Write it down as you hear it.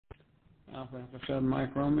Alpha 7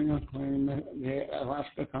 Mike Romeo, claiming the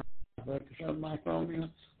Alaska Alpha 7 Mike Romeo,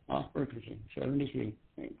 off purchasing, 73,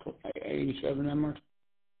 87 MR.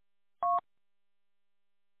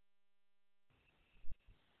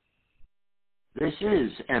 This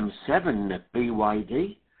is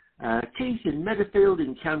M7BYD, Keith in Meadowfield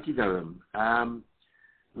in County Durham.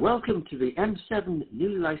 Welcome to the M7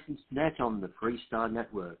 newly licensed net on the FreeSTAR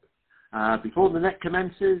Network. Before the net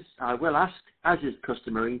commences, I will ask, as is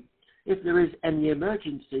customary, if there is any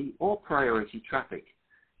emergency or priority traffic.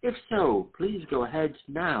 If so, please go ahead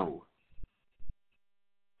now.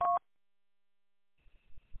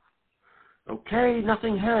 Okay,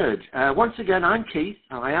 nothing heard. Once again, I'm Keith,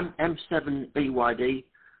 and I am M7BYD,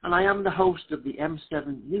 and I am the host of the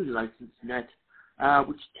M7 newly licensed net,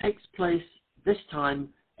 which takes place this time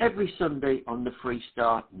every Sunday on the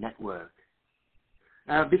FreeSTAR Network.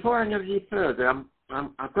 Before I go any further,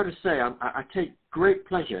 I've got to say I take great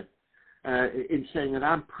pleasure in saying that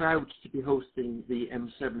I'm proud to be hosting the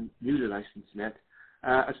M7 newly licensed net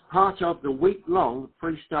as part of the week-long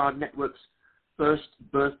FreeSTAR Network's first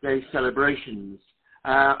birthday celebrations.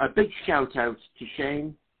 A big shout out to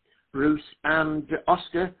Shane, Bruce and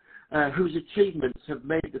Oscar, whose achievements have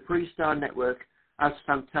made the FreeSTAR Network as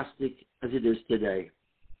fantastic as it is today.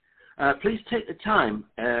 Please take the time,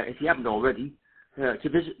 if you haven't already, to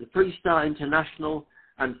visit the FreeSTAR International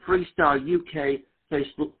and FreeSTAR UK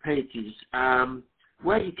Facebook pages,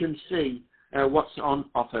 where you can see what's on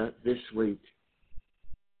offer this week.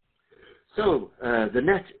 So, the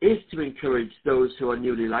net is to encourage those who are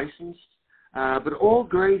newly licensed, but all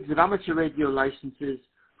grades of amateur radio licenses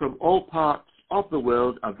from all parts of the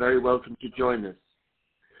world are very welcome to join us.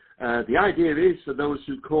 The idea is for those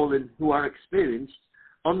who call in who are experienced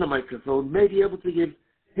on the microphone may be able to give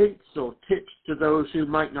hints or tips to those who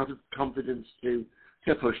might not have confidence to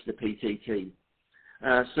push the PTT.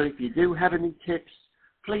 So if you do have any tips,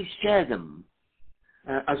 please share them.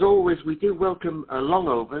 As always, we do welcome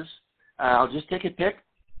longovers. I'll just take a pick.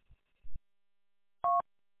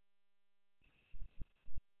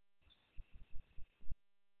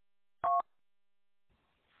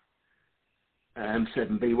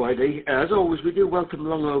 M7BYD. As always, we do welcome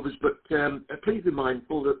longovers, but please be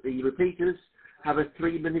mindful that the repeaters have a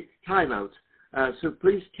 3-minute timeout. So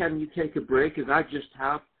please can you take a break, as I just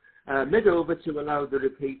have, mid-over to allow the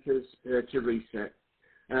repeaters to reset.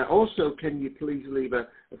 Also, can you please leave a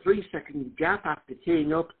 3-second gap after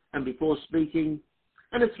teeing up and before speaking,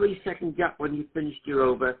 and a 3-second gap when you've finished your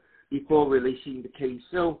over before releasing the key,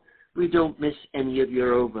 so we don't miss any of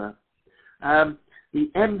your over. The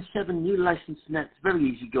M7 new license net's very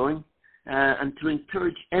easygoing, and to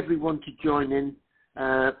encourage everyone to join in,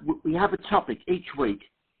 we have a topic each week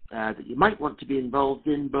that you might want to be involved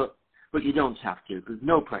in, but you don't have to, because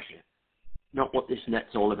no pressure. Not what this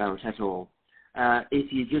net's all about at all.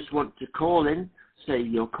 If you just want to call in, say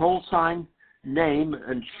your call sign, name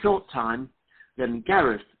and short time, then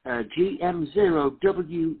Gareth, GM0WUR,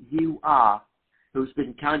 who's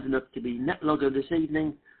been kind enough to be net logger this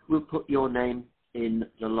evening, will put your name in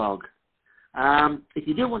the log. If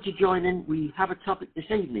you do want to join in, we have a topic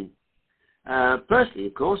this evening. Firstly,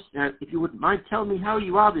 of course, if you wouldn't mind, tell me how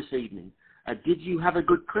you are this evening. Did you have a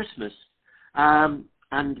good Christmas? And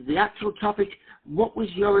the actual topic, what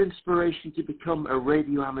was your inspiration to become a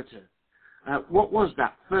radio amateur? What was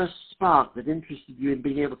that first spark that interested you in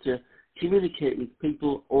being able to communicate with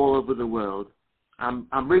people all over the world?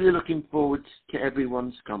 I'm really looking forward to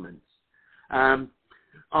everyone's comments.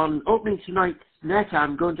 On opening tonight's net,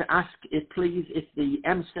 I'm going to ask if the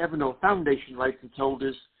M7 or Foundation license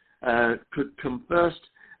holders could come first.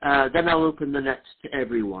 Then I'll open the nets to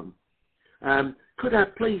everyone. Could I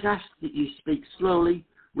please ask that you speak slowly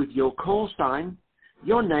with your call sign,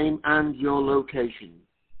 your name and your location?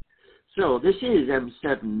 So this is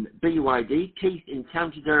M7BYD, Keith in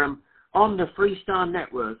County Durham, on the FreeSTAR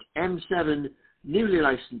Network, M7 newly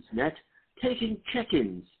licensed net, taking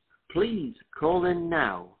check-ins. Please call in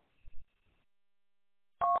now.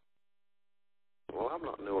 Well, I'm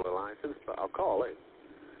not newly licensed, but I'll call it.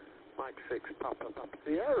 Mike 6 Papa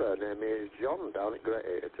Sierra. Name is John down at Great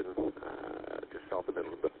Ayton, just south of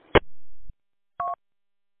Middlesbrough.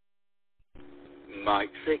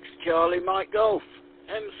 Mike 6 Charlie Mike Golf,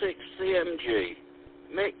 M6 CMG,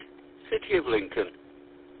 Mick, City of Lincoln.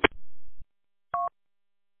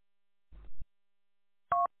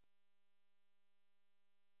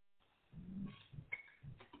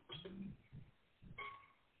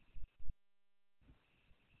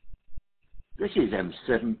 This is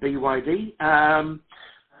M7BYD.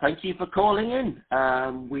 Thank you for calling in.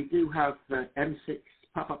 We do have M6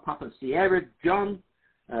 Papa Sierra John,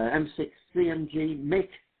 M6 CMG Mick,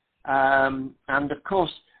 And of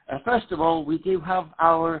course, first of all, we do have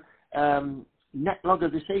our net logger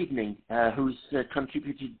this evening, who's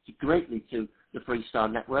contributed greatly to the FreeSTAR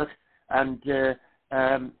Network, and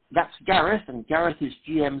that's Gareth, and Gareth is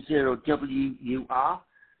GM0WUR.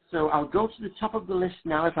 So I'll go to the top of the list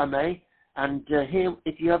now, if I may, and hear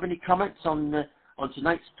if you have any comments on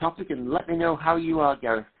tonight's topic, and let me know how you are,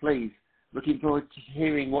 Gareth, please. Looking forward to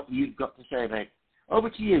hearing what you've got to say, mate. Over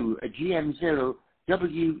to you,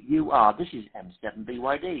 GM0WUR. This is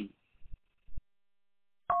M7BYD.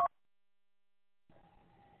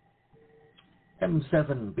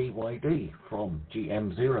 M7BYD from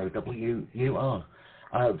GM0WUR.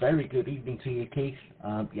 Very good evening to you, Keith.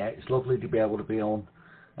 Yeah, it's lovely to be able to be on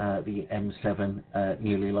the M7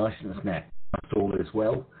 newly licensed net. That's all as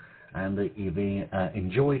well, and that you've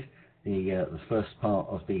enjoyed the first part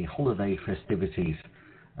of the holiday festivities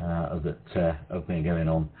that have been going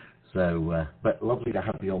on. So, but lovely to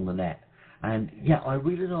have you on the net. And yeah, I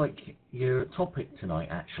really like your topic tonight,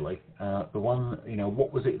 actually. The one,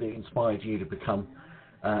 what was it that inspired you to become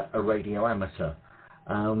a radio amateur?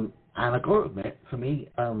 And I got to admit, for me,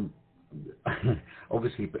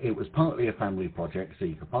 obviously it was partly a family project, so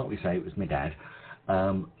you could partly say it was my dad.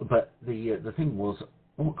 But the thing was,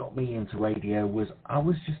 what got me into radio was I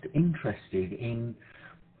was just interested in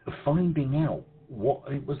finding out what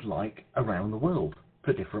it was like around the world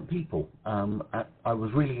for different people. I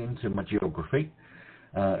was really into my geography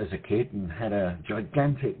as a kid, and had a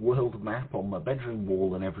gigantic world map on my bedroom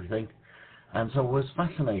wall and everything. And so I was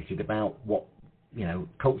fascinated about what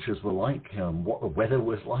cultures were like, what the weather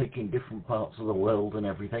was like in different parts of the world and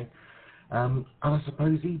everything. And I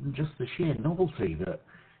suppose even just the sheer novelty that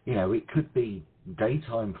it could be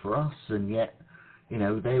daytime for us, and yet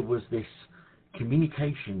there was this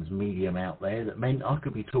communications medium out there that meant I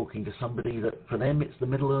could be talking to somebody that for them it's the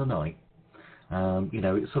middle of the night.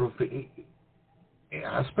 It's sort of,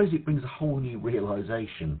 I suppose it brings a whole new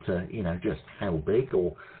realization to just how big,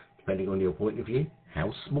 or depending on your point of view,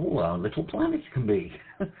 how small our little planet can be.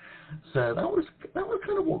 So that was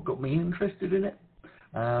kind of what got me interested in it.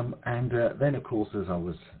 And then of course, as I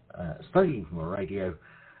was studying for my radio,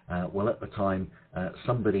 well, at the time,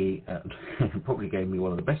 somebody probably gave me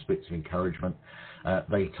one of the best bits of encouragement.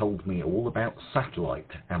 They told me all about satellite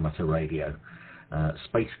amateur radio,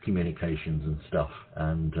 space communications and stuff,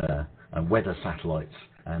 and weather satellites.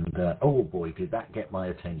 And oh boy, did that get my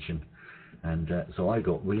attention. And so I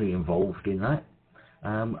got really involved in that,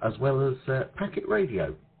 as well as packet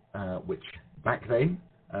radio, which back then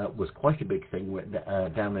was quite a big thing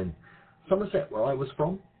down in Somerset, where I was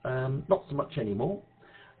from. Not so much anymore.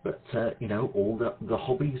 But, all the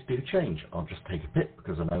hobbies do change. I'll just take a pip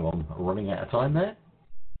because I know I'm running out of time there.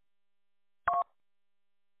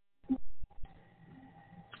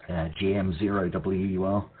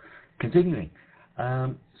 GM0WUR. Continuing.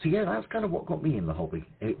 So yeah, that's kind of what got me in the hobby.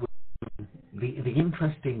 It was the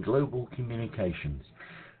interest in global communications.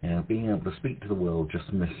 Being able to speak to the world just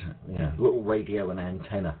from this little radio and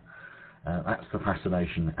antenna. That's the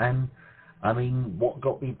fascination. And I mean, what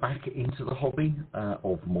got me back into the hobby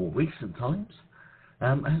of more recent times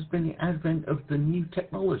has been the advent of the new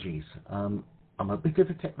technologies. I'm a bit of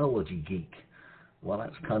a technology geek. Well,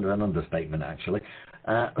 that's kind of an understatement, actually.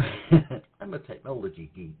 I'm a technology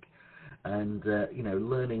geek, and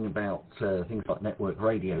learning about things like network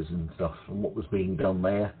radios and stuff, and what was being done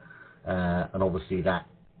there, and obviously that,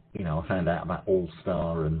 I found out about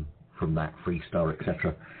All-Star, and from that FreeSTAR,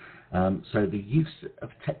 etc. So the use of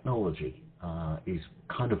technology is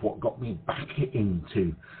kind of what got me back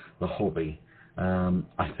into the hobby.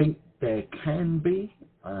 I think there can be,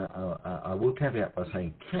 I will caveat by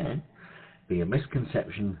saying can be, a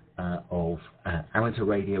misconception of amateur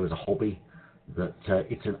radio as a hobby, that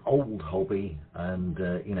it's an old hobby, and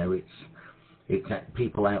it's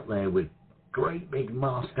people out there with great big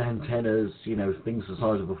mast antennas, things the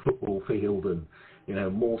size of a football field, and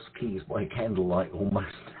Morse keys by candlelight almost.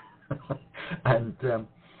 And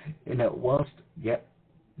whilst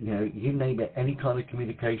you name it, any kind of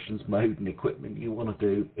communications mode and equipment you want to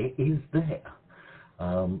do, it is there.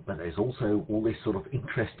 But there's also all this sort of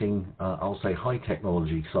interesting, I'll say, high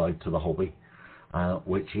technology side to the hobby,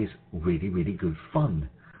 which is really, really good fun.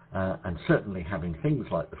 And certainly having things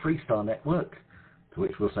like the FreeSTAR Network, to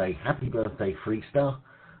which we'll say happy birthday FreeSTAR,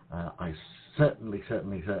 I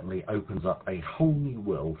certainly opens up a whole new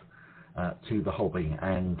world to the hobby.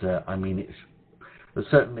 And I mean, it's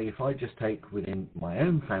certainly, if I just take within my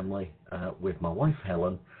own family, with my wife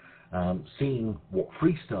Helen, seeing what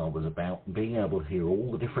FreeSTAR was about, being able to hear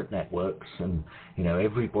all the different networks, and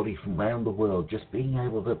everybody from around the world just being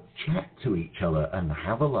able to chat to each other and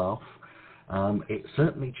have a laugh, It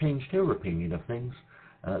certainly changed her opinion of things,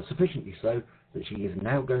 sufficiently so that she is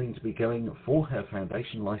now going to be going for her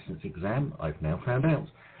foundation license exam. I've now found out.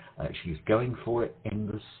 She's going for it in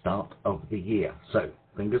the start of the year. So,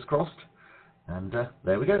 fingers crossed. And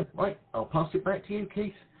there we go. Right, I'll pass it back to you,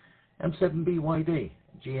 Keith. M7BYD,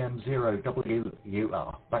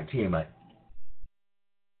 GM0WUR. Back to you, mate.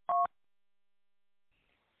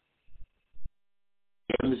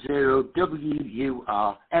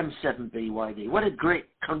 M0WUR, M7BYD. What a great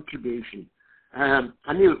contribution.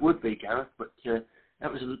 I knew it would be, Gareth, but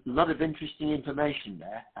that was a lot of interesting information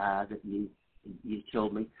there that you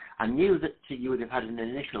told me. I knew that you would have had an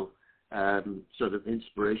initial sort of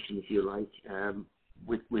inspiration, if you like,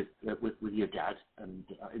 with your dad and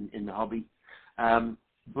in the hobby,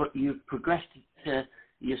 but you've progressed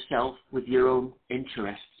yourself with your own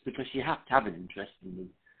interests, because you have to have an interest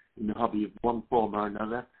in the hobby of one form or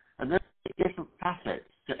another, and there are different facets.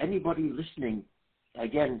 So anybody listening,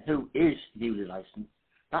 again, who is newly licensed,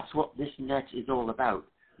 that's what this net is all about.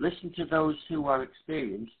 Listen to those who are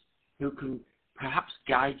experienced, who can perhaps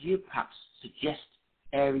guide you, perhaps suggest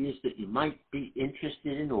areas that you might be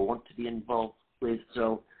interested in or want to be involved with.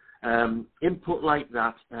 So input like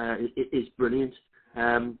that is brilliant.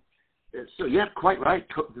 So yeah, quite right.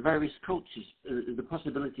 The various cultures, the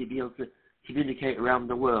possibility to be able to communicate around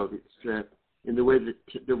the world. It's in the way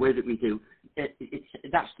that we do.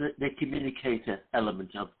 That's the communicator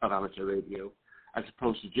element of amateur radio, as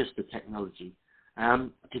opposed to just the technology. I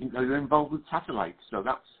didn't know you're involved with satellites, so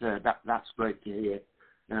that's great to hear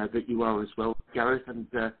that you are as well, Gareth. And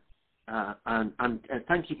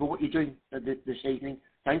thank you for what you're doing this evening.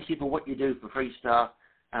 Thank you for what you do for FreeSTAR,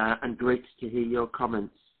 and great to hear your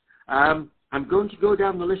comments. I'm going to go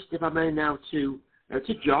down the list, if I may, now to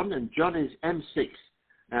John, and John is M6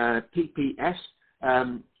 PPS.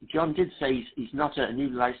 John did say he's not a new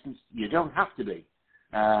license. You don't have to be.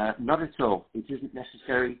 Not at all. It isn't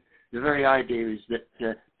necessary. The very idea is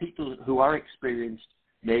that people who are experienced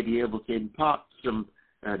may be able to impart some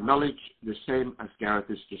knowledge, the same as Gareth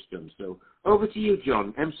has just done. So over to you,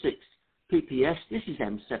 John, M6 PPS. This is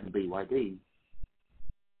M7BYD.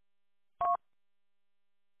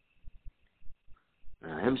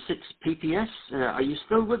 M6 PPS, are you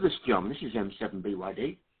still with us, John? This is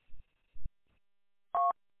M7BYD.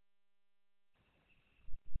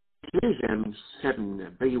 It is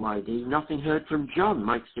M7BYD. Nothing heard from John,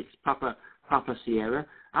 Mike 6 Papa Sierra.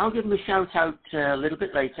 I'll give him a shout out a little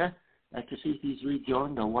bit later to see if he's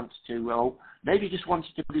rejoined or wants to, maybe just wants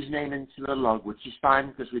to put his name into the log, which is fine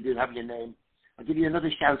because we do have your name. I'll give you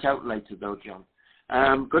another shout out later though, John.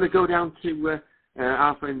 I'm going to go down to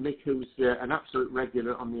our friend Mick, who's an absolute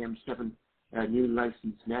regular on the M7 new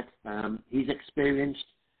license net. He's experienced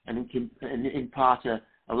and can impart a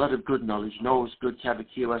lot of good knowledge, and always good to have a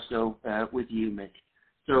QSO with you, Mick.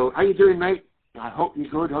 So, how you doing, mate? I hope you're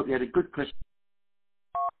good. Hope you had a good Christmas.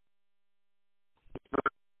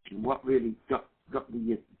 What really got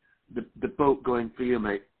the boat going for you,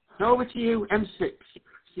 mate? So over to you, M6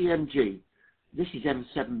 CMG. This is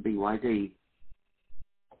M7BYD.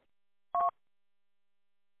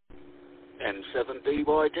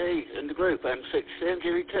 M7BYD in the group, M6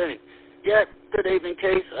 CMG returning. Yeah, good evening,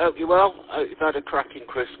 Keith. Hope you're well. Hope you've had a cracking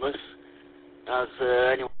Christmas. As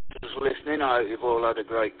anyone who's listening, I hope you've all had a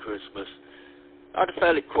great Christmas. I had a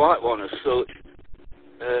fairly quiet one as such.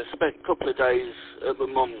 Spent a couple of days at my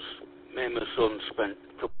mum's. Me and my son spent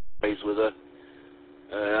a couple of days with her.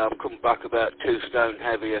 I've come back about 2 stone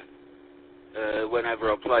heavier. Whenever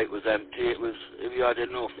our plate was empty, it was, have you had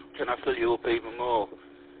enough? Can I fill you up even more?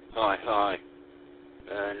 Hi.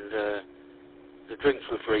 And the drinks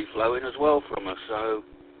were free-flowing as well from us, so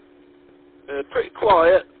pretty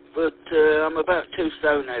quiet, but I'm about 2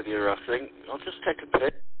 stone heavier, I think. I'll just take a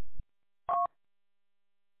pic.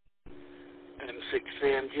 M6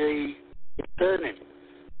 CMG turning.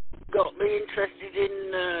 Got me interested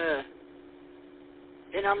in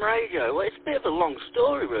ham radio. Well, it's a bit of a long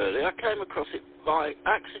story, really. I came across it by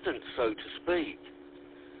accident, so to speak.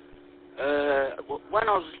 When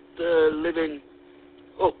I was living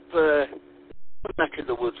up neck of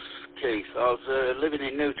the woods, Keith, I was living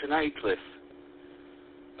in Newton Aycliffe,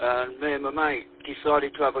 and me and my mate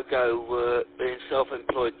decided to have a go being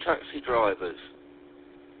self-employed taxi drivers,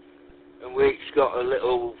 and we each got a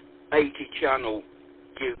little 80-channel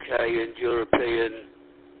UK and European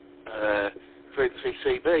frequency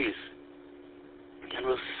CBs, and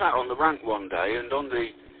we were sat on the rank one day, and on the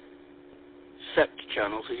SEPT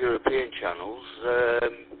channels, the European channels,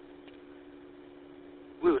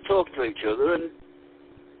 we were talking to each other, and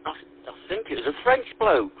I think it was a French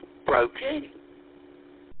bloke broke in.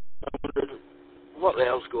 I wondered, what the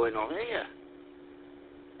hell's going on here?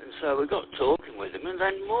 So we got talking with him, and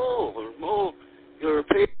then more and more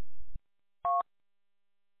Europeans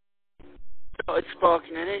started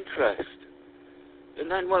sparking an interest. And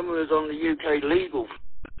then when we was on the UK legal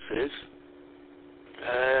frequencies,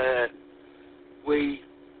 we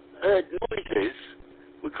heard noises,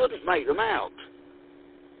 we couldn't make them out.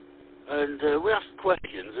 And we asked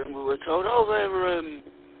questions, and we were told, oh, they're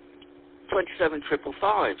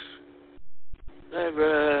 27555s.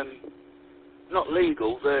 They're not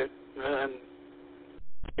legal, they're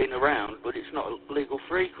in around, but it's not legal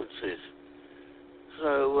frequencies.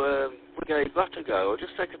 So we gave that a go. I'll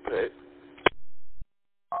just take a pic.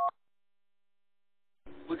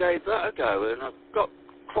 We gave that a go, and I got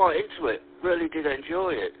quite into it, really did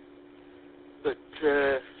enjoy it. But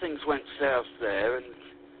things went south there, and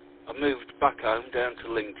I moved back home down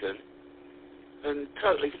to Lincoln, and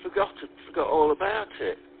totally forgot all about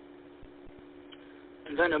it.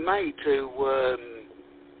 And then a mate who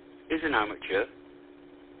is an amateur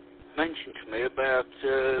mentioned to me about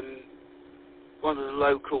one of the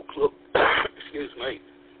local club, excuse me,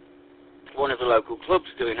 one of the local clubs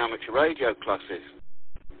doing amateur radio classes.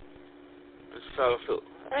 And so I thought,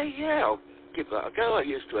 hey, yeah, I'll give that a go. I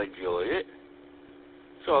used to enjoy it,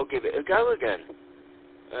 so I'll give it a go again.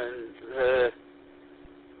 And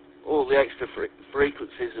all the extra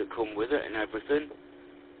frequencies that come with it and everything.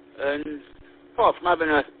 And apart from having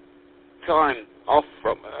a time off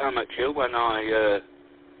from amateur when I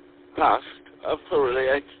passed, I've thoroughly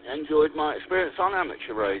enjoyed my experience on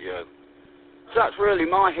amateur radio. So that's really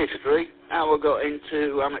my history, how I got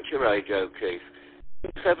into amateur radio, Keith.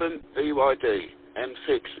 M7BYD,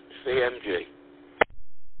 M6CMG.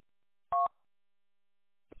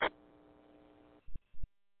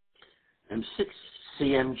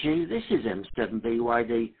 M6CMG, this is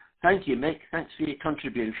M7BYD. Thank you, Mick. Thanks for your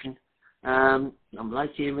contribution. I'm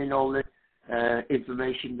like hearing all the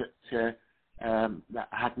information that I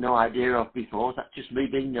had no idea of before. That's just me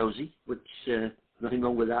being nosy, which nothing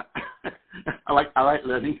wrong with that. I like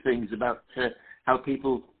learning things about how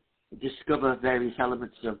people discover various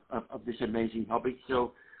elements of this amazing hobby.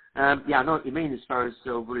 So yeah, I know what you mean as far as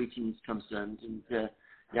overeating is concerned. And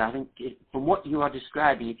yeah, I think from what you are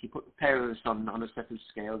describing, if you put the pair of us on a set of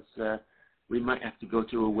scales, we might have to go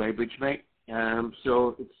to a weighbridge, mate.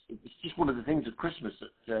 So it's just one of the things at Christmas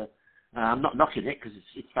that I'm not knocking it because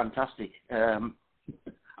it's fantastic.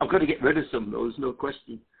 I've got to get rid of some of those, no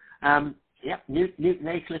question. Yeah, Newton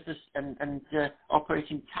Aycliffe and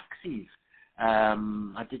operating taxis.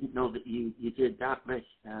 I didn't know that you did that, mate.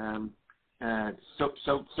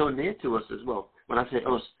 So near to us as well. When I say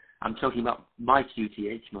us, I'm talking about my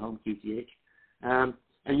QTH, my home QTH. And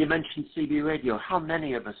you mentioned CB radio. How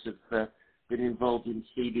many of us have been involved in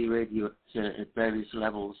CB radio at various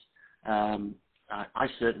levels? I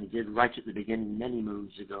certainly did right at the beginning, many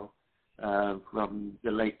moons ago, from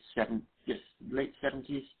the late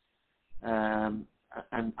 70s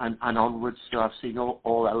and onwards. So I've seen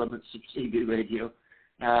all elements of CB radio.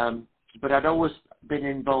 But I'd always been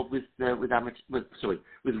involved with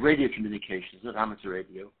radio communications, not amateur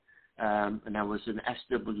radio. And I was an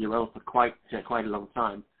SWL for quite a long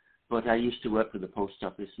time. But I used to work for the post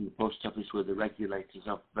office, and the post office were the regulators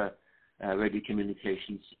of radio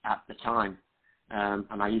communications at the time.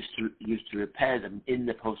 And I used to repair them in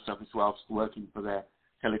the post office whilst working for their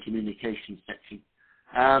telecommunications section.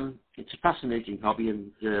 It's a fascinating hobby,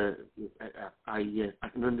 and I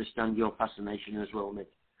can understand your fascination as well, Nick.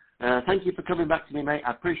 Thank you for coming back to me, mate.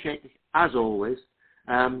 I appreciate it as always.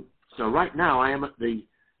 So right now I am at the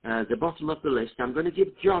bottom of the list. I'm going to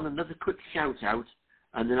give John another quick shout out,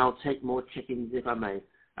 and then I'll take more chickens if I may.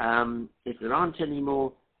 If there aren't any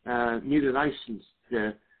more newly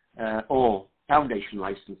licensed or foundation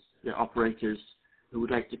licensed operators who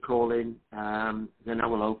would like to call in, then I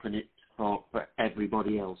will open it for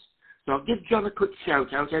everybody else. So I'll give John a quick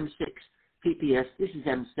shout out. M6 PPS. This is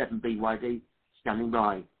M7BYD standing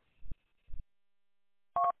by.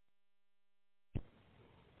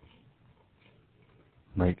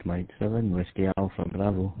 Mike 7, Whiskey Alpha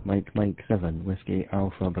Bravo. Mike 7, Whiskey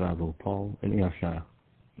Alpha Bravo. Paul in Ayrshire.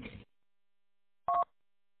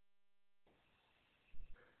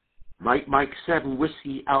 Mike 7,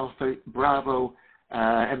 Whiskey Alpha Bravo,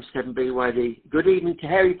 M7BYD. Good evening to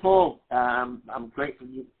Harry Paul. I'm grateful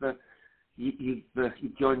you've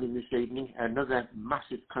joined in this evening. Another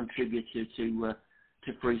massive contributor to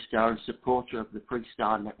FreeSTAR and supporter of the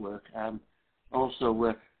FreeSTAR Network.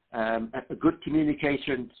 Also a good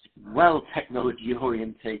communicator and well technology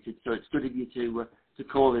orientated. So it's good of you to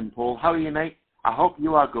call in, Paul. How are you, mate? I hope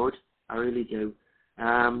you are good. I really do.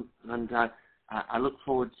 And I look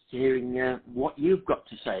forward to hearing what you've got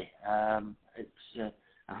to say.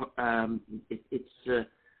 It's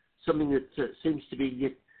something that seems to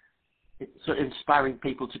be sort of inspiring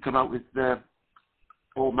people to come out with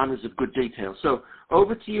all manners of good detail. So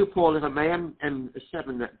over to you, Paul, if I may.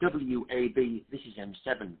 M7 WAB, this is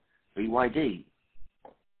M7BYD.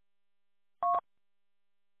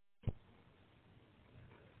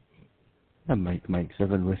 I'm Mike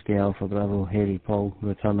 7, Whiskey Alpha Bravo, Harry Paul,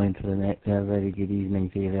 returning to the net there. Very good evening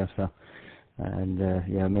to you there, sir. And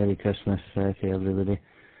yeah, Merry Christmas to everybody.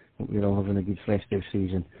 Hope you're all having a good festive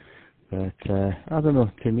season. But I don't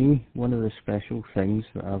know, to me, one of the special things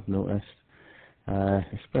that I've noticed,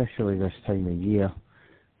 especially this time of year,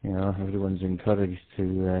 you know, everyone's encouraged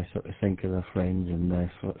to sort of think of their friends and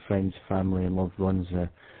friends, family and loved ones that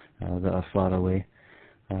are far away.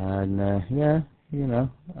 And yeah, you know,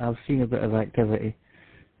 I've seen a bit of activity.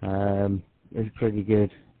 It's pretty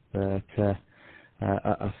good, but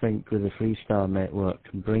I think with the FreeSTAR Network,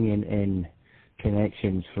 bringing in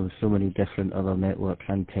connections from so many different other networks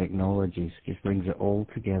and technologies just brings it all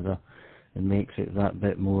together and makes it that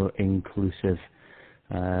bit more inclusive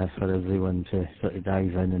for everyone to sort of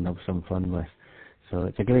dive in and have some fun with. So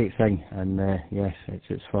it's a great thing, and yes, it's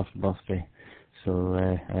its first birthday, so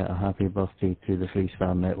a happy birthday to the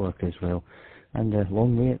FreeSTAR Network as well, and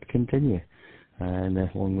long may it continue, and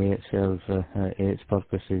long may it serve its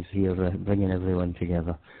purposes here, bringing everyone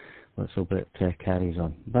together. Let's hope it carries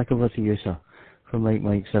on. Back over to you, sir. From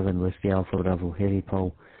Mike 7, Whiskey Alpha Bravo, Harry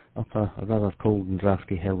Paul, up a rather cold and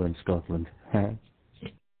drafty hill in Scotland.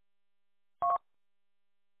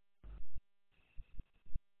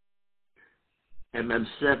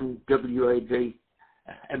 M7WAB,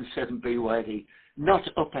 M7BYD. Not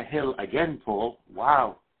up a hill again, Paul.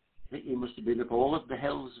 Wow. I think you must have been up all of the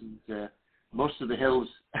hills, and most of the hills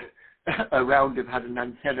around have had an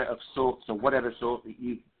antenna of sorts, or whatever sort that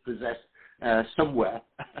you possess somewhere.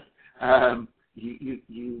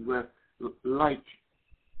 You like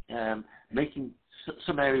making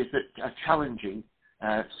some areas that are challenging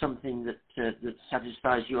something that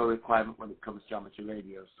satisfies your requirement when it comes to amateur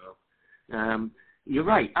radio. So you're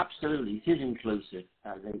right, absolutely, it is inclusive.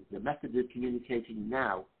 The method of communicating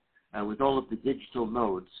now with all of the digital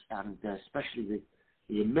modes, and especially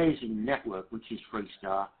the amazing network which is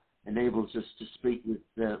FreeSTAR, enables us to speak with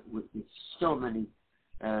so many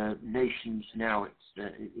nations now.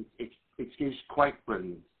 It is quite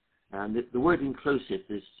brilliant, and the word inclusive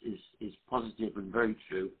is positive and very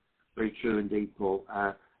true indeed, Paul.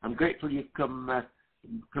 I'm grateful you've come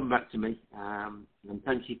back to me, and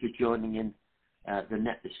thank you for joining in the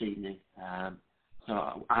net this evening.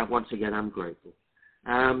 So once again, I'm grateful.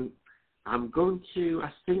 I'm going to,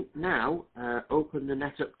 I think now, open the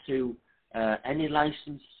net up to any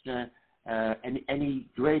licensed, any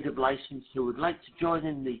grade of license who would like to join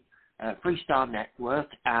in the FreeSTAR Network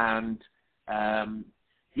and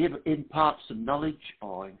impart some knowledge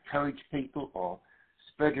or encourage people or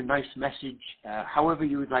spread a nice message, however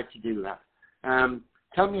you would like to do that.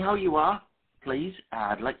 Tell me how you are, please.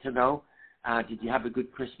 I'd like to know, did you have a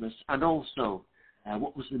good Christmas? And also,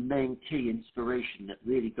 what was the main key inspiration that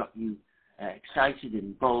really got you excited and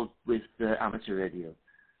involved with amateur radio?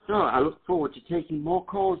 So I look forward to taking more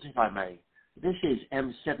calls, if I may. This is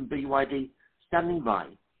M7BYD standing by.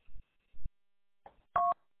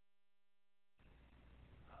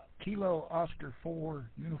 Kilo Oscar 4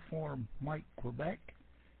 Uniform Mike Quebec.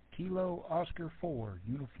 Kilo Oscar 4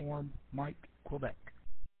 Uniform Mike Quebec.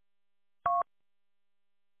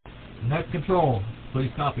 Net control,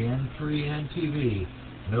 please copy N3NTV,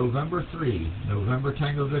 November 3, November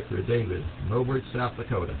Tango Victor, David, Mobridge, South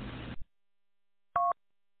Dakota.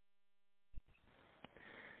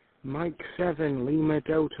 Mike 7 Lima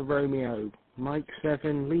Delta Romeo. Mike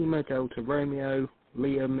 7 Lima Delta Romeo,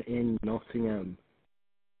 Liam in Nottingham.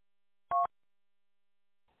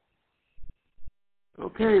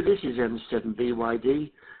 Okay, this is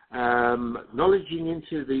M7BYD, acknowledging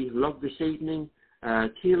into the log this evening,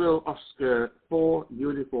 Kilo Oscar 4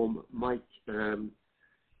 Uniform Mike, let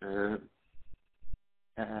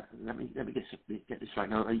me get this right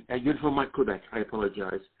now, Uniform Mike Quebec, I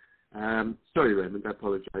apologise. Sorry Raymond, I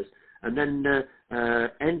apologise. And then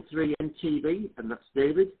N3NTV, and that's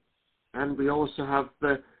David. And we also have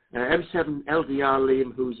M7LDR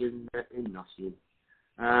Liam, who's in Nottingham.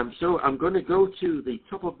 So I'm going to go to the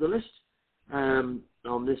top of the list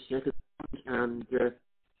on this second, and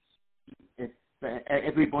if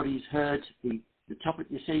everybody's heard the topic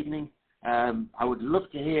this evening, I would love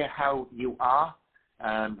to hear how you are.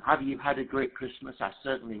 Have you had a great Christmas? I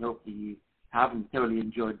certainly hope that you have and thoroughly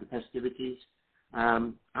enjoyed the festivities.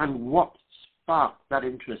 And what sparked that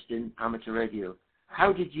interest in amateur radio?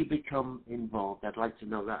 How did you become involved? I'd like to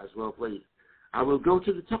know that as well, please. I will go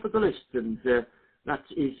to the top of the list, and that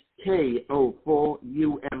is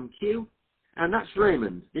KO4UMQ, and that's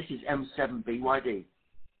Raymond. This is M7BYD.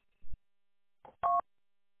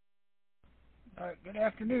 Good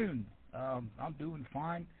afternoon. I'm doing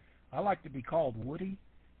fine. I like to be called Woody.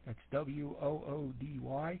 That's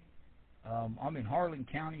W-O-O-D-Y. I'm in Harlan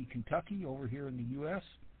County, Kentucky, over here in the U.S.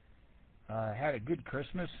 Had a good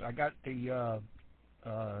Christmas. I got the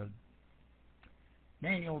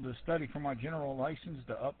manual to study for my general license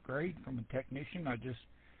to upgrade from a technician. I just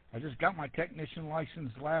got my technician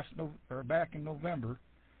license back in November,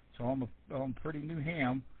 so I'm a pretty new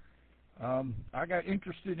ham. I got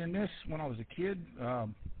interested in this when I was a kid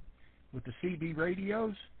with the CB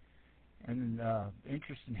radios, and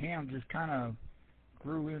interest in ham just kind of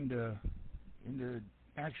grew into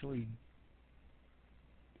actually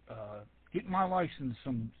getting my license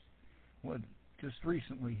just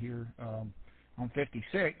recently here. I'm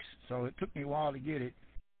 56, so it took me a while to get it.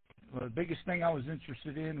 The biggest thing I was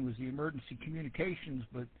interested in was the emergency communications,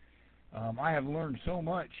 but I have learned so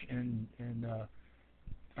much and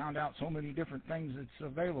found out so many different things that's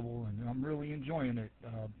available, and I'm really enjoying it.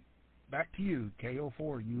 Back to you,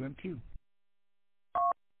 KO4UMQ.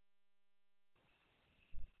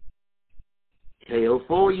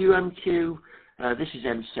 KO4UMQ, this is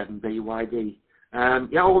M7BYD.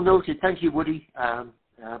 Yeah, all noted. Thank you, Woody. I've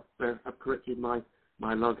corrected my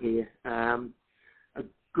log here.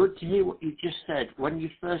 Good to hear what you just said. When you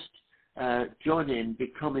first join in,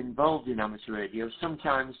 become involved in amateur radio,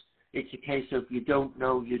 sometimes it's a case of you don't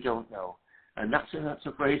know, you don't know. And that's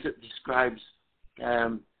a phrase that describes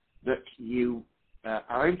that you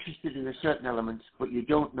are interested in a certain element, but you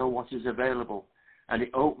don't know what is available. And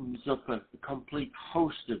it opens up a complete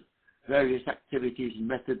host of various activities and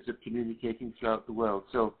methods of communicating throughout the world.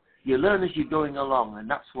 So you learn as you're going along, and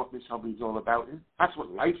that's what this hobby is all about. That's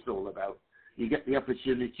what life's all about. You get the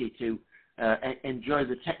opportunity to enjoy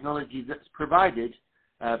the technology that's provided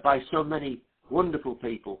by so many wonderful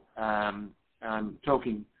people. I'm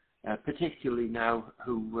talking particularly now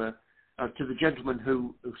to the gentleman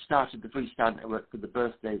who started the FreeSTAR Network for the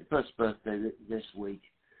first birthday this week.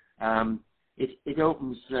 It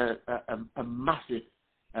opens a massive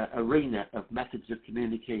arena of methods of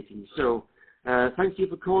communicating. So thank you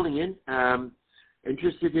for calling in.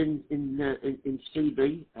 Interested in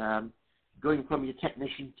CB, going from your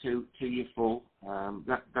technician to your full.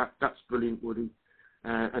 That's brilliant, Woody.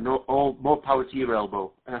 And all more power to your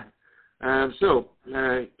elbow. So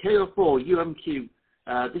KO4UMQ.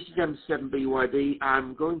 This is M7BYD.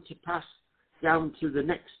 I'm going to pass down to the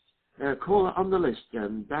next caller on the list,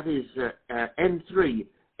 and that is N3NTV,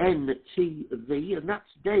 and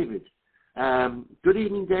that's David. Good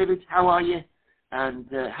evening, David. How are you? And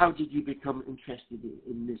how did you become interested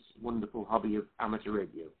in this wonderful hobby of amateur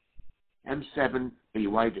radio?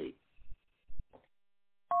 M7BYD.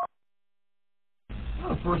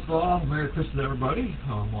 Well, first of all, Merry Christmas, everybody.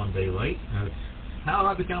 I'm one day late. How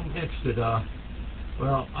I become interested?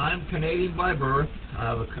 Well, I'm Canadian by birth.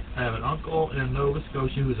 I have an uncle in Nova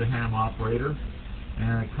Scotia who's a ham operator,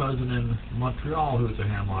 and a cousin in Montreal who's a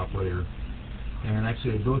ham operator. And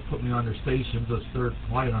actually, they both put me on their stations. Well,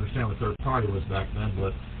 I didn't understand what third party was back then,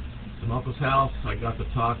 but at my uncle's house, I got to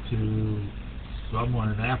talk to someone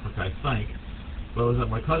in Africa, I think. But it was at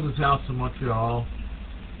my cousin's house in Montreal.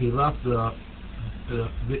 He left the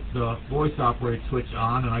voice operated switch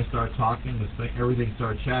on, and I started talking. Everything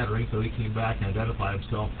started chattering, so he came back and identified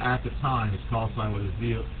himself. At the time, his call sign was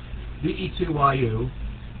VE2YU.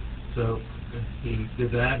 So he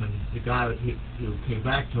did that, and the guy who came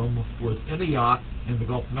back to him was in a yacht in the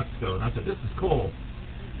Gulf of Mexico. And I said, this is cool.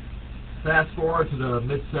 Fast forward to the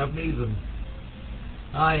mid-'70s, and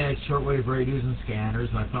I had shortwave radios and scanners,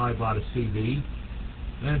 and I finally bought a CB.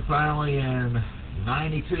 Then finally in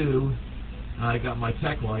 '92, I got my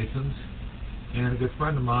tech license, and a good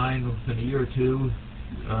friend of mine, within a year or two,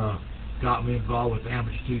 got me involved with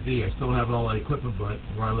amateur TV. I still have all the equipment, but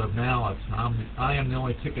where I live now, I am the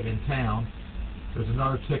only ticket in town. There's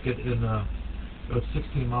another ticket in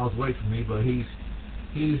 16 miles away from me, but he's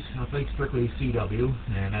I think strictly CW,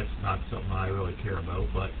 and that's not something I really care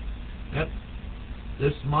about. But yep,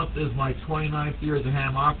 this month is my 29th year as a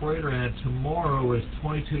ham operator, and tomorrow is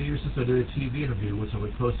 22 years since I did a TV interview, which I'll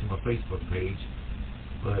be posting on my Facebook page.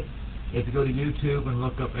 But you have to go to YouTube and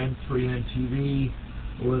look up N3NTV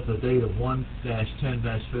with a date of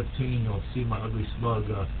 1-10-15. You'll see my ugly smug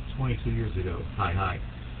 22 years ago. Hi.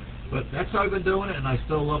 But that's how I've been doing it, and I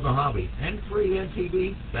still love the hobby.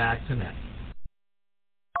 N3NTV, back to net.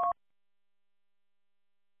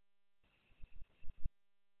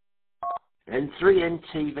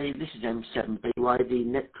 N3NTV, this is M7BYD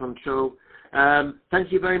Net Control.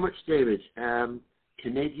 Thank you very much, David.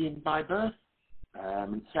 Canadian by birth.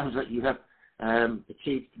 It sounds like you have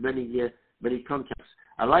achieved many contacts.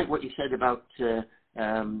 I like what you said about it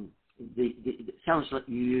sounds like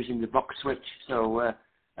you're using the box switch. So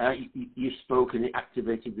you spoke and it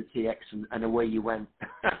activated the TX and away you went.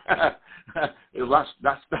 That's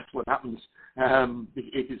what happens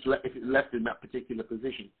if it's left in that particular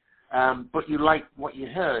position. But you like what you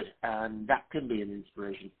heard, and that can be an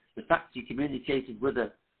inspiration. The fact you communicated with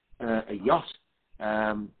a yacht,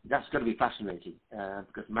 that's going to be fascinating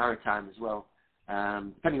because maritime as well.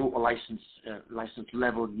 Depending on what license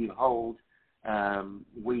level you hold,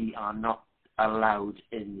 we are not allowed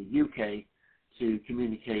in the UK to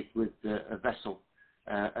communicate with a vessel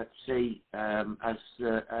at sea as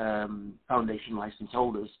foundation license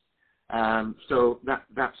holders. So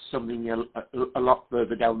that's something a lot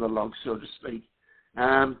further down the log, so to speak.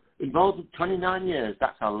 Involved in 29 years,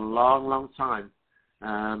 that's a long, long time.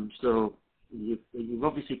 So you've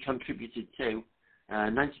obviously contributed too.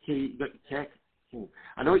 92, you got your tech.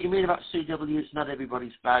 I know what you mean about CW. It's not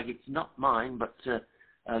everybody's bag. It's not mine, but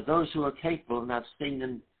those who are capable, and I've seen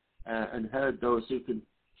and heard those who can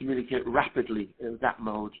communicate rapidly in that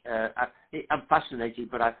mode. I'm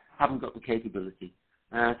fascinated, but I haven't got the capability.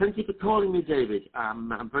 Thank you for calling me, David.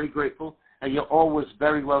 I'm very grateful. And you're always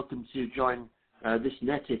very welcome to join this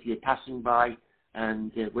net if you're passing by.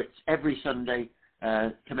 And it's every Sunday,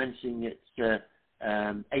 commencing at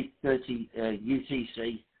 8:30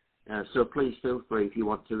 UTC. So please feel free if you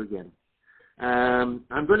want to again.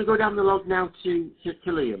 I'm going to go down the log now to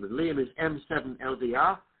Liam. And Liam is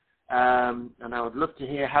M7LDR. And I would love to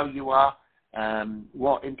hear how you are,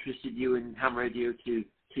 what interested you in ham radio to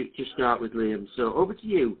start with, Liam. So over to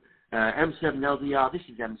you, M7LDR. This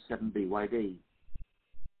is M7BYD.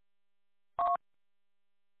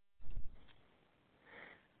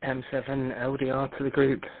 M7LDR to the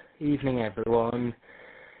group. Evening, everyone.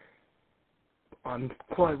 I'm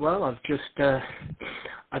quite well. I've just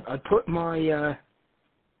I put my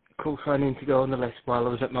call sign in to go on the list while I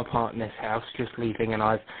was at my partner's house, just leaving, and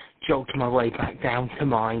I've jogged my way back down to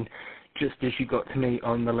mine just as you got to me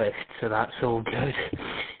on the list, so that's all good.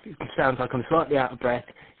 It sounds like I'm slightly out of breath.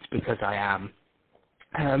 It's because I am.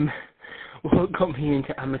 What got me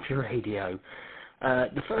into amateur radio?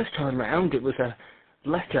 The first time round, it was a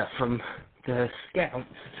letter from the Scouts,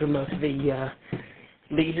 some of the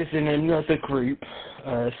leaders in another group,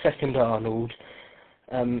 Second Arnold,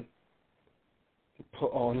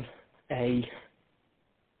 put on a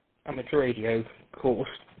amateur radio course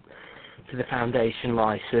for the foundation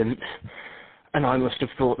license, and I must have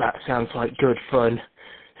thought that sounds like good fun,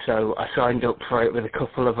 so I signed up for it with a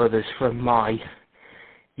couple of others from my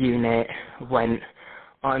unit. When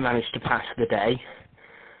I managed to pass the day,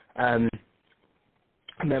 and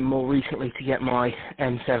then more recently to get my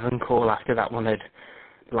M7 call after that one had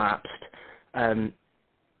lapsed.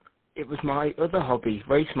 It was my other hobby,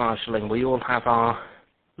 race marshalling. We all have our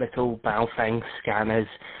little Baofeng scanners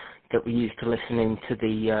that we use to listen into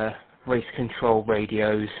the race control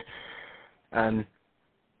radios. And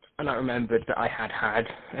I remembered that I had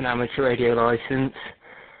an amateur radio license,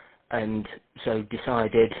 and so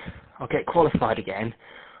decided I'll get qualified again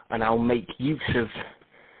and I'll make use of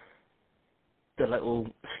the little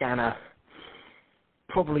scanner.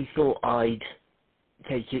 Probably thought I'd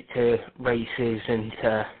take it to races and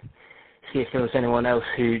see if there was anyone else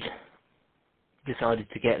who'd decided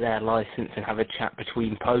to get their license and have a chat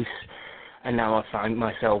between posts, and now I find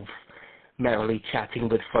myself merrily chatting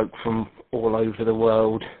with folk from all over the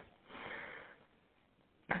world.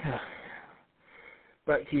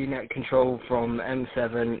 Back to you, net control from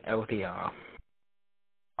M7LDR.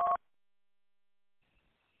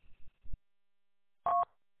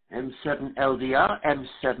 M7LDR,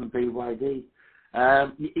 M7BYD.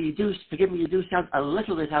 You do, forgive me, you do sound a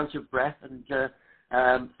little bit out of breath, and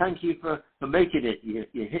thank you for making it.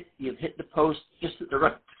 You've hit the post just at the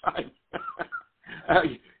right time.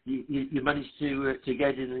 You managed to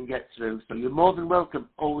get in and get through, so you're more than welcome.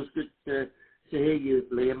 Always good to hear you,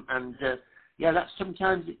 Liam. And yeah, that's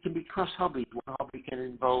sometimes it can be cross hobbies. One hobby can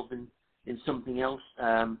involve in something else.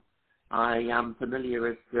 I am familiar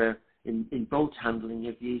with in boat handling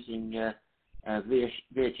of using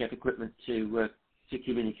VHF equipment to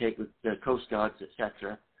communicate with coast guards,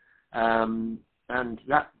 etc. And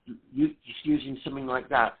that just using something like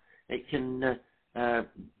that, it can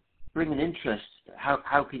bring an interest.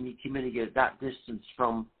 How can you communicate that distance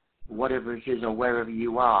from whatever it is or wherever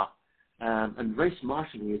you are? And race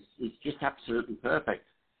marshalling is just absolutely perfect.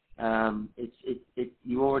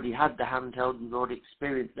 You already had the handheld, you've already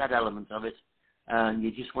experienced that element of it. and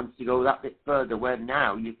you just wanted to go that bit further, where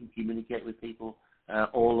now you can communicate with people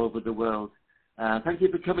all over the world. Thank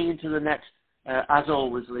you for coming into the net. As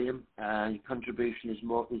always, Liam, your contribution is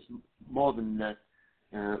more than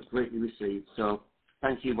greatly received. So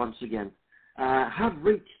thank you once again. Have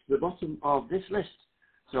reached the bottom of this list,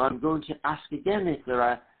 so I'm going to ask again if there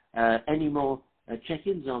are any more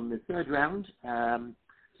check-ins on the third round to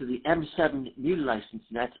the M7 new license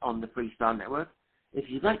net on the FreeSTAR Network. If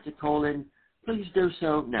you'd like to call in, please do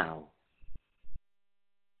so now.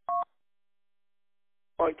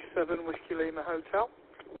 Mike 7 Whiskey Lima Hotel.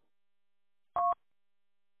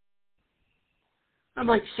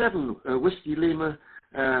 Mike 7 Whiskey Lima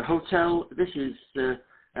Hotel. This is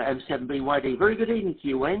M7BYD. Very good evening to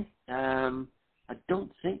you, Wayne. I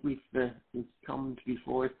don't think we've come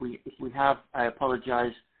before. If we have, I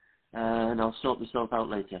apologise, and I'll sort myself out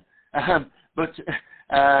later. But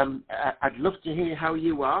I'd love to hear how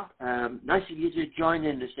you are. Nice of you to join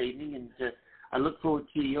in this evening, and I look forward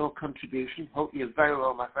to your contribution. Hope you're very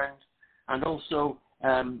well, my friend. And also,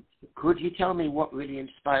 could you tell me what really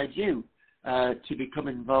inspired you to become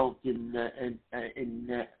involved in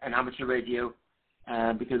an amateur radio,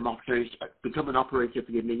 become an operator,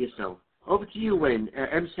 forgive me, yourself? Over to you, Wayne.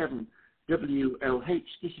 M7WLH,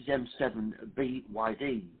 this is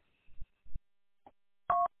M7BYD.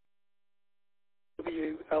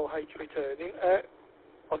 WLH returning.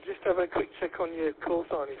 I'll just have a quick check on your call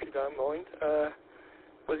sign if you don't mind.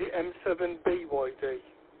 Was it M7BYD?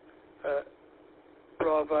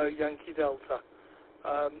 Bravo Yankee Delta.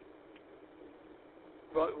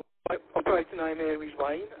 Right, operator name here is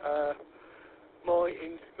Wayne. My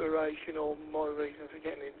inspiration or my reason for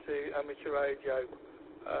getting into amateur radio,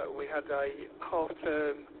 we had a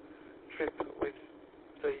half-term trip with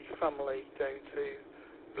the family down to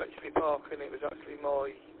Bletchley Park, and it was actually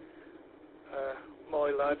my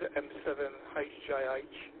lad,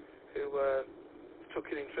 M7HJH, who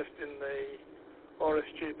took an interest in the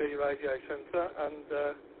RSGB radio centre, and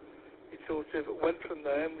it sort of went from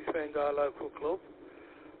there, and we found our local club,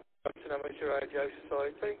 an amateur radio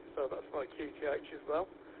society, so that's my QTH as well.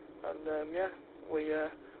 And yeah, we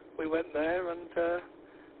went there and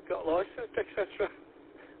got licensed, etc.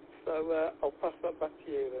 So I'll pass that back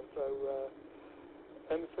to you then. So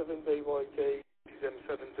M7BYD is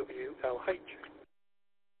M7WLH.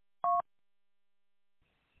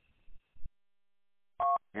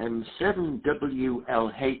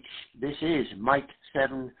 M7WLH, this is Mike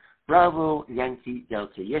 7 Bravo Yankee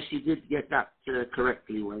Delta. Yes, you did get that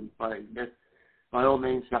correctly, Wayne. By all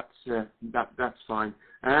means, that's fine.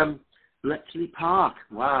 Bletchley Park,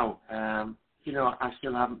 wow. You know, I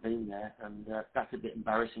still haven't been there, and that's a bit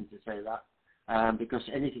embarrassing to say that, because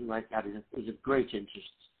anything like that is of great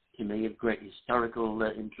interest to me, of great historical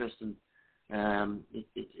interest, and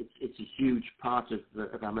it's a huge part of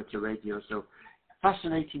amateur radio. So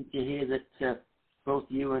fascinating to hear that both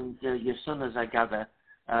you and your son, as I gather,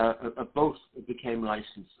 both became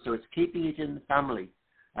licensed. So it's keeping it in the family.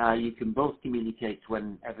 You can both communicate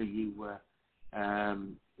whenever you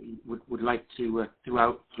would like to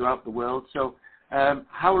throughout the world. So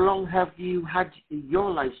how long have you had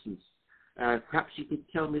your license? Perhaps you could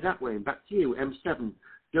tell me that way. And back to you,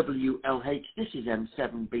 M7WLH. This is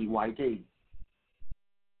M7BYD.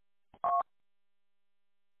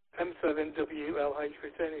 M7WLH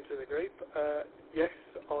returning to the group. Yes,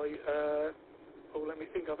 let me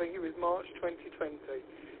think. I think it was March 2020.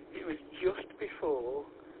 It was just before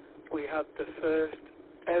we had the first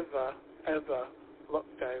ever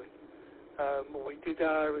lockdown. We did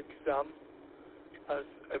our exam as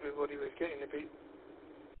everybody was getting a bit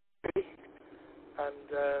busy, and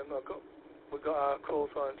we got our call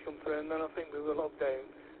sign to come through, and then I think we were locked down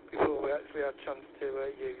before we actually had a chance to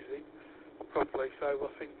use it properly. So I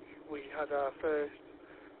think we had our first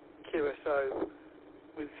QSO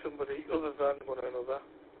with somebody other than one another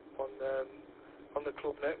on the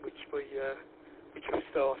club net, which we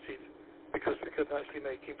started because we couldn't actually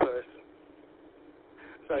make in person.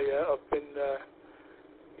 So yeah, I've been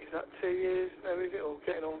is that 2 years now, is it, or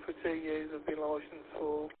getting on for 2 years I've been licensed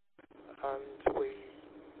for, and we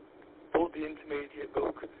bought the intermediate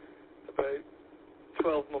book about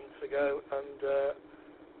 12 months ago, and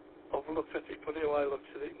I've looked at it, put it away,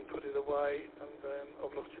 looked at it and put it away, and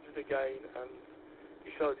I've looked at it again and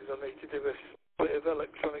decided I need to do a bit of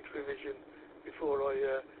electronics revision before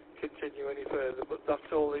I continue any further, but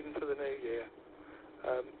that's all in for the new year.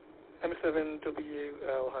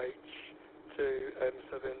 M7WLH to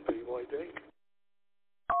M7BYD.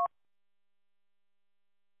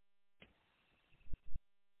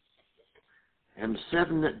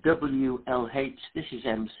 M7WLH, this is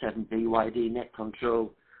M7BYD Net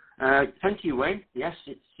Control. Thank you, Wayne. Yes,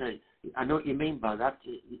 I know what you mean by that.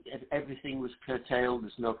 Everything was curtailed.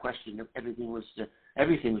 There's no question. Everything was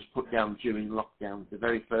put down during lockdown. The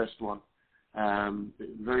very first one, the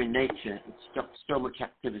very nature, it stopped so much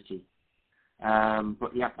activity.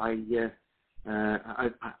 But yeah, I'm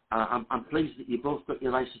pleased that you both got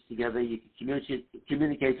your license together. You can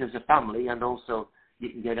communicate as a family, and also you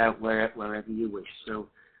can get out wherever you wish. So,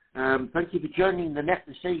 thank you for joining the net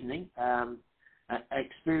this evening.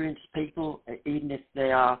 Experienced people, even if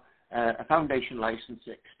they are a foundation license,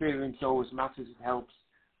 experience always matters. It helps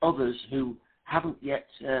others who haven't yet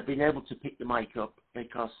been able to pick the mic up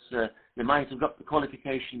because they might have got the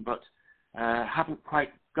qualification but haven't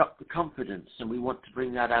quite got the confidence, and we want to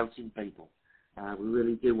bring that out in people. We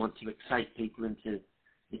really do want to excite people into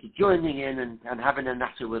joining in and having a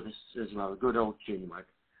natter with us as well, a good old chin wag.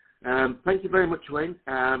 Thank you very much, Wayne.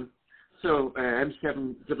 So,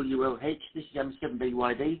 M7WLH, this is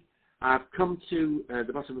M7BYD. I've come to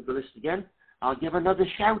the bottom of the list again. I'll give another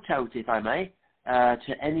shout-out, if I may,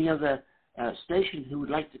 to any other station who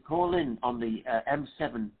would like to call in on the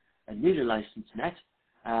M7 newly licensed net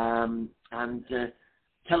and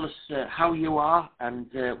tell us how you are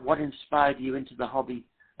and what inspired you into the hobby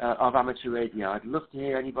of amateur radio. I'd love to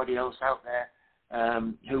hear anybody else out there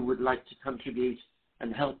who would like to contribute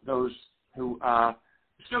and help those who are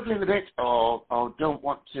struggling a bit or don't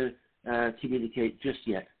want to communicate just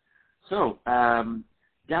yet. So, down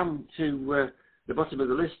to the bottom of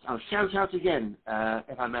the list, I'll shout out again,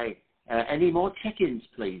 if I may. Any more check-ins,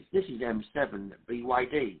 please? This is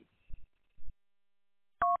M7BYD.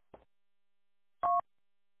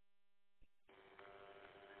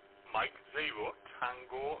 Mike 0,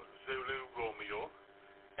 Tango, Zulu, Romeo,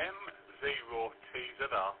 M0,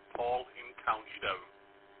 TZR, Paul in County Down.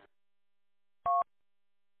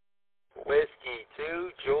 Whiskey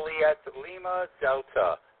 2, Juliet Lima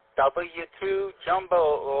Delta, W2 Jumbo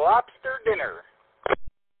Lobster Dinner.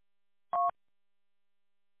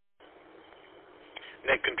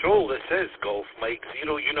 Net Control, this is Golf Mike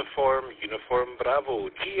 0, Uniform Bravo,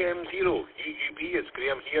 GM0, UUB, it's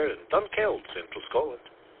Graham here in Dunkeld, Central Scotland.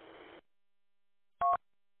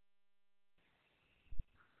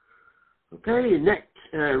 Okay, net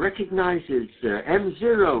recognises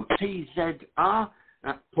M0TZR,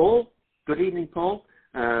 Paul. Good evening, Paul.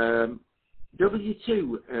 W2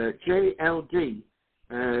 JLD,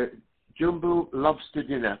 Jumbo Lobster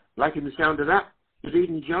Dinner. Liking the sound of that? Good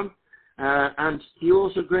evening, John. And to you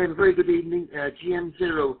also, Graham, very good evening.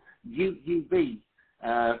 GM0 UUB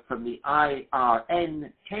from the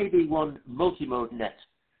IRN KB1 Multimode Net.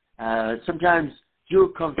 Sometimes dual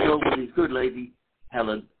control with his good lady,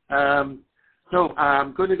 Helen. So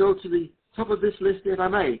I'm going to go to the top of this list, if I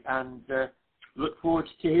may, and look forward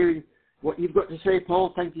to hearing what you've got to say,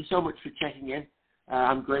 Paul. Thank you so much for checking in.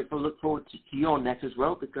 I'm grateful. Look forward to your net as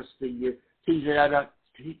well, because the TZR,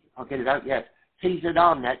 I'll get it out yet,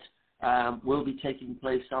 TZR net will be taking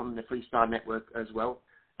place on the FreeSTAR Network as well,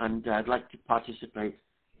 and I'd like to participate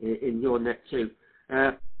in your net too. How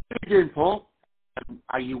are you doing, Paul?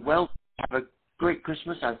 Are you well? Have a great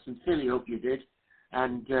Christmas. I sincerely hope you did.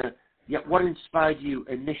 And what inspired you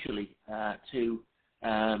initially to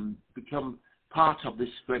become part of this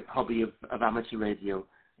great hobby of amateur radio?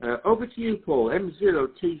 Over to you, Paul.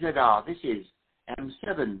 M0TZR. This is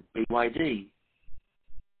M7BYD.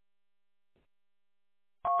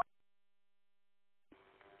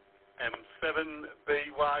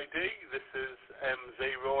 M7BYD. This is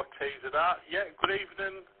M0TZR. Yeah, good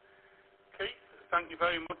evening, Keith. Thank you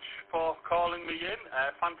very much for calling me in.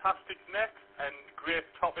 Fantastic net and great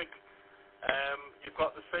topic you've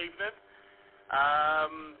got this evening.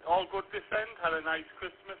 All good this end. Had a nice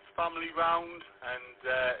Christmas, family round,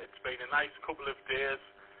 and it's been a nice couple of days.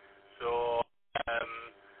 So,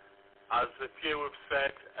 as a few have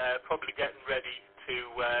said, probably getting ready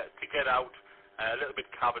to get out. A little bit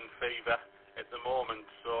cabin fever at the moment.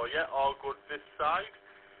 So yeah, all good this side.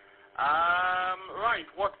 Right,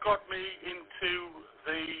 what got me into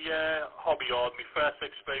the hobby, or my first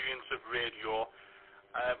experience of radio?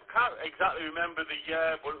 Can't exactly remember the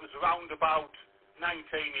year, but it was around about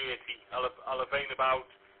 1980. I'll have been about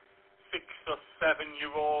 6 or 7 year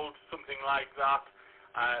old, something like that.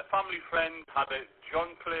 A family friend had a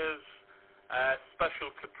John Player's Special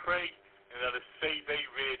Capri, and it had a CB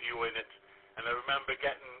radio in it. And I remember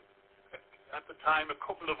getting, at the time, a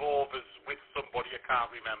couple of overs with somebody, I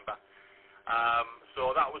can't remember.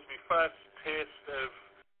 So that was my first taste of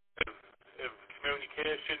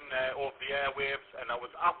communication over the airwaves, and I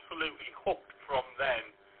was absolutely hooked from then.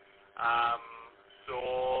 I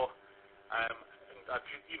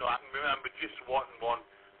can remember just wanting one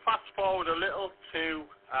fast forward a little to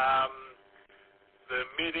the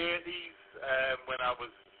mid-80s when I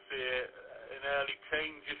was, say, an early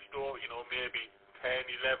teen, just, maybe 10,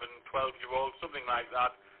 11, 12-year-old, something like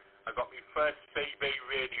that. I got my first CB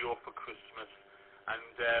radio for Christmas,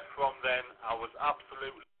 and from then I was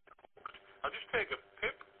absolutely hooked. I'll just take a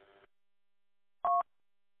pip.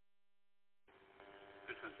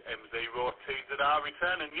 This is M0TZR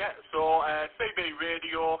returning, so CB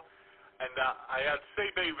radio, and I had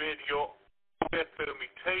CB radio through my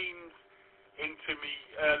teens into my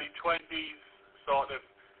early 20s, sort of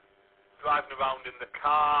driving around in the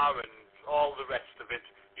car and all the rest of it,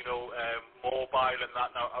 mobile and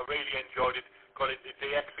that. Now, I really enjoyed it. Got into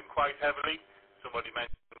DXing quite heavily. Somebody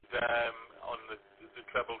mentioned on the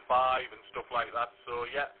treble 5 and stuff like that. So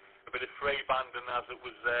yeah, a bit of free banding as it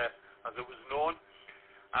was known,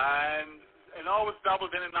 and always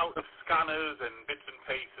dabbled in and out of scanners and bits and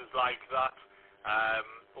pieces like that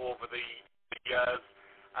over the years.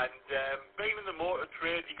 And being in the motor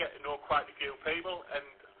trade, you get to know quite a few people, and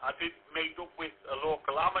I did meet up with a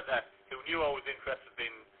local amateur who knew I was interested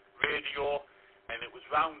in radio, and it was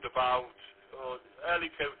round about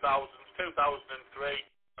early 2000s, 2003.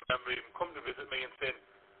 I remember him coming to visit me and saying,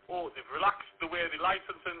 they've relaxed the way they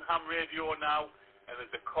licensing ham radio now, and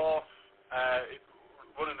there's a course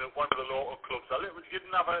running at one of the local clubs. I literally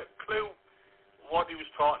didn't have a clue what he was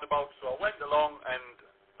talking about, so I went along and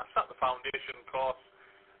I sat the foundation course.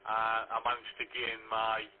 I managed to gain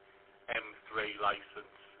my M3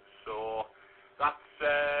 license. So that's,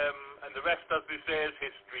 and the rest, as they say, is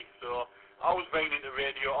history. So always been into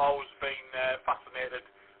radio, always been fascinated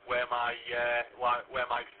where my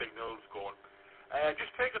signal's going.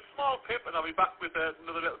 Just take a small pip and I'll be back with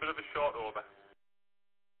another little bit of a short over.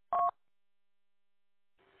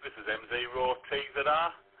 This is M0TZR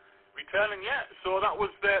returning, so that's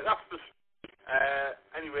the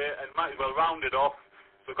anyway, and might as well round it off.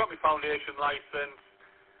 So I got my foundation license.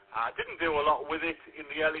 I didn't do a lot with it in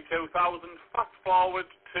the early 2000s. Fast forward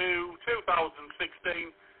to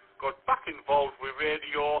 2016, got back involved with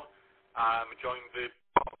radio. Joined the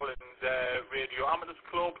Portland Radio Amateurs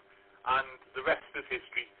Club, and the rest is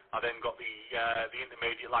history. I then got the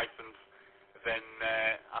intermediate license. Then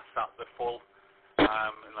I sat the full,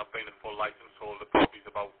 and I've been a full license holder probably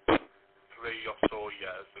about 3 or so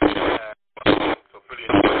years. So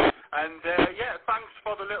brilliant. And thanks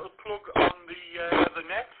for the little plug on the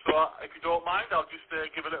net. So if you don't mind, I'll just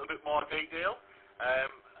give a little bit more detail.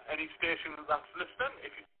 Any station that's listening,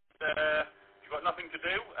 if you've got nothing to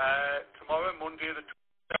do, tomorrow, Monday the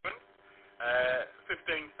 27th,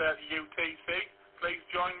 15:30 UTC, please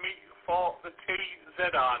join me for the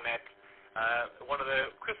TZR net, one of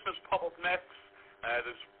the Christmas pop-up nets.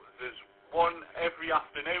 There's one every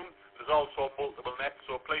afternoon. There's also multiple nets,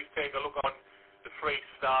 so please take a look on the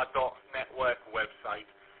FreeSTAR Network website.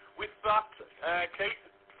 With that, Keith,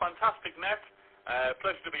 fantastic net.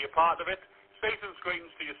 Pleasure to be a part of it. Season's greetings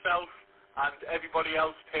to yourself and everybody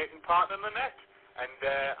else taking part in the net, and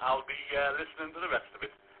I'll be listening to the rest of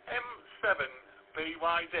it.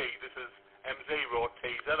 M7BYD, this is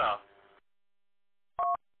M0TZR.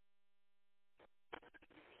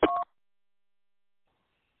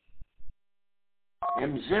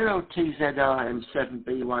 M0TZR,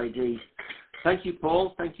 M7BYD. Thank you,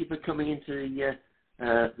 Paul. Thank you for coming into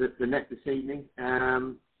the net this evening.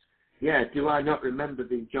 Do I not remember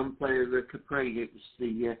the John Player Capri? It was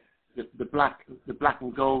the black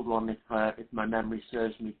and gold one, if my memory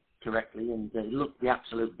serves me correctly, and it looked the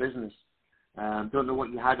absolute business. Don't know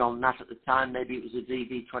what you had on that at the time. Maybe it was a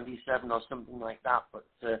DV27 or something like that. But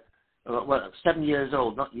 7 years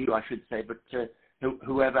old, not you, I should say, but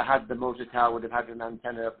whoever had the motor car would have had an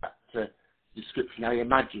antenna of that description, I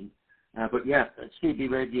imagine. But yeah, CB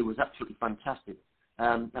radio was absolutely fantastic.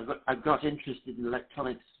 I got interested in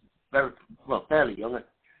electronics fairly young.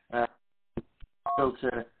 Built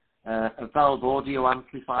a valve audio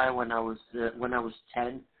amplifier when I was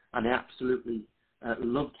 10, and I absolutely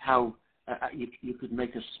loved how you could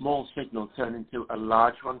make a small signal turn into a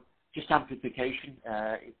large one. Just amplification.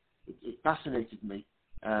 It fascinated me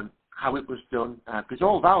how it was done, because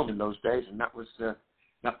all valve in those days, and that was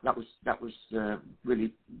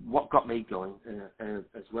really what got me going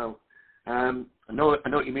as well. I know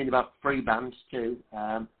what you mean about free bands too.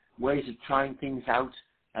 Ways of trying things out.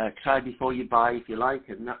 Try before you buy, if you like,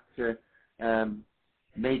 and that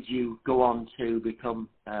made you go on to become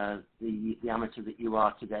the amateur that you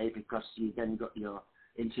are today, because you then got your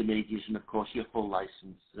intermediates and, of course, your full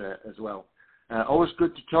license as well. Always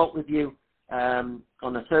good to talk with you on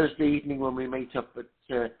a Thursday evening when we meet up at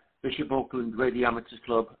Bishop Auckland Radio Amateurs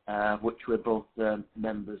Club, which we're both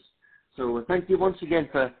members. So thank you once again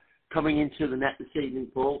for coming into the net this evening,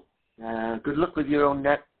 Paul. Good luck with your own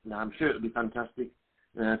net. I'm sure it'll be fantastic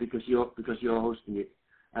because you're hosting it.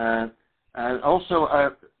 Also,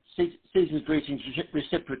 season's greetings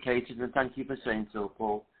reciprocated, and thank you for saying so,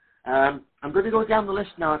 Paul. I'm going to go down the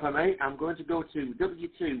list now, if I may. I'm going to go to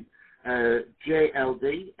W2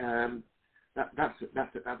 JLD. That's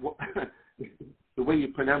the way you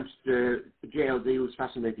pronounced JLD was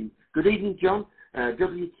fascinating. Good evening, John.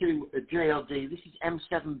 W2 JLD. This is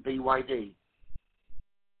M7BYD.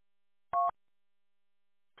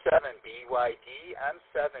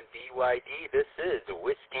 M7BYD. This is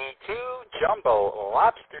Whiskey 2 Jumbo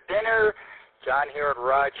Lobster Dinner. John here in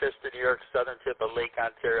Rochester, New York, southern tip of Lake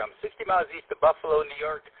Ontario. I'm 60 miles east of Buffalo, New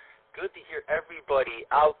York. Good to hear everybody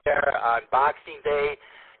out there on Boxing Day.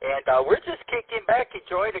 And we're just kicking back,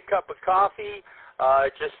 enjoying a cup of coffee,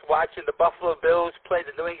 just watching the Buffalo Bills play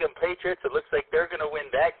the New England Patriots. It looks like they're going to win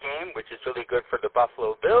that game, which is really good for the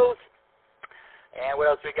Buffalo Bills. And what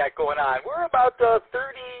else we got going on? We're about 37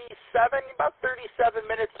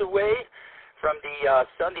 minutes away from the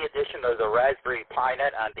Sunday edition of the Raspberry Pi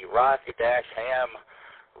Net on the Ross-Ham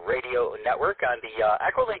Radio Network on the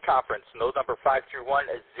Echolink Conference, node number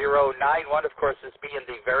 531-091. Of course, this being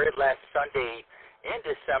the very last Sunday in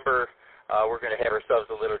December, we're going to have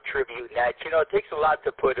ourselves a little tribute net. You know, it takes a lot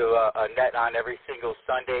to put a net on every single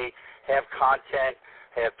Sunday, have content,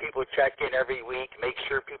 have people check in every week, make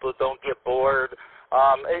sure people don't get bored.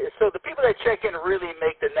 So the people that check in really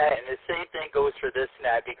make the net, and the same thing goes for this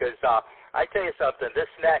net, because I tell you something, this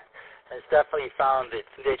net has definitely found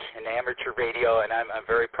its niche in amateur radio, and I'm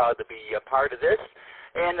very proud to be a part of this.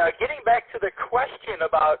 And getting back to the question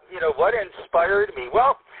about, you know, what inspired me,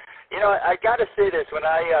 well, you know, I got to say this, when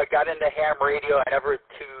I got into ham radio, I never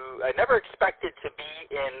expected to be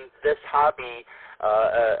in this hobby.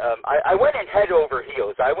 I went in head over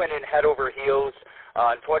heels.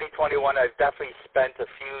 In 2021, I've definitely spent a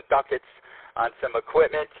few ducats on some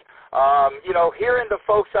equipment. You know, hearing the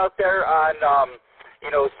folks out there on, you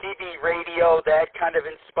know, CB radio, that kind of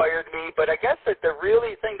inspired me. But I guess that the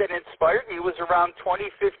really thing that inspired me was around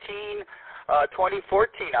 2015,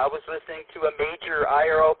 2014. I was listening to a major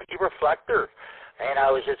IRLP reflector, and I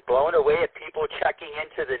was just blown away at people checking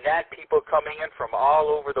into the net, people coming in from all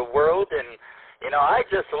over the world, and you know, I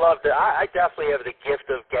just love it. I definitely have the gift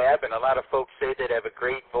of gab, and a lot of folks say that I have a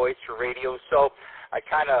great voice for radio, so I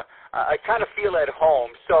kind of feel at home.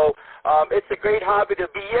 So it's a great hobby to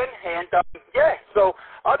be in, and yeah. So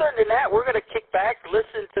other than that, we're going to kick back,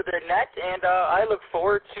 listen to the net, and I look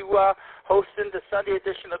forward to hosting the Sunday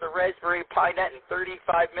edition of the Raspberry Pi Net in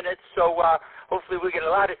 35 minutes. So hopefully we get a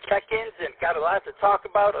lot of check-ins and got a lot to talk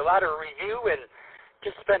about, a lot of review, and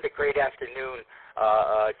just spend a great afternoon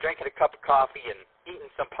drinking a cup of coffee and eating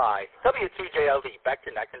some pie. W2JLD, back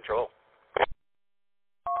to net control.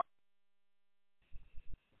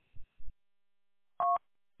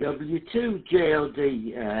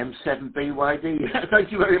 W2JLD, M7BYD.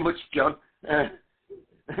 Thank you very much, John.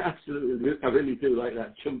 Absolutely, I really do like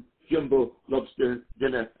that jumbo lobster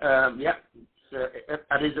dinner. Yeah,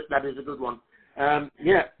 that is a good one.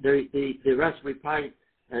 Yeah, the Raspberry Pi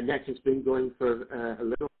net has been going for a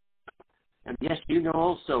little. And yes, you know,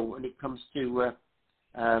 also when it comes to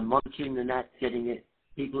monitoring the net, getting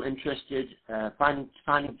people interested,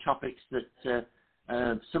 finding topics that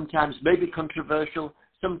sometimes may be controversial,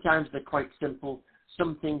 sometimes they're quite simple,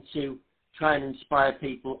 something to try and inspire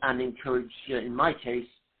people and encourage, in my case,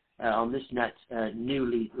 on this net,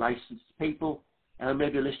 newly licensed people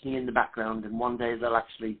maybe listening in the background, and one day they'll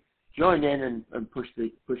actually join in and push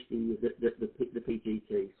the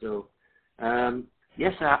PGT. So.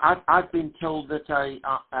 Yes, I've been told that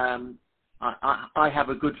I have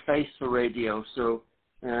a good face for radio, so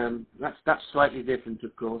that's slightly different,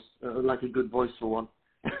 of course. Like a good voice for one.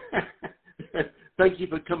 Thank you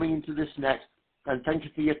for coming into this net, and thank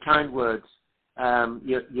you for your kind words.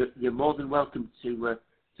 You're more than welcome to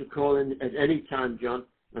call in at any time, John.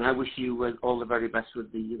 And I wish you all the very best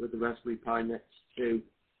with the Raspberry Pi Nets too.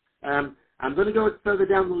 I'm going to go further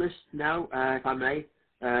down the list now, if I may.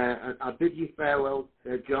 I'll bid you farewell,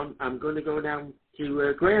 John. I'm going to go down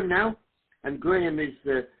to Graham now, and Graham is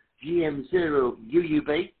the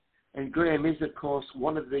GM0UUB, and Graham is, of course,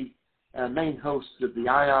 one of the main hosts of the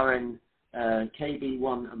IRN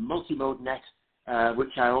KB1 multimode net,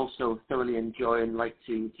 which I also thoroughly enjoy and like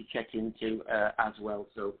to check into as well.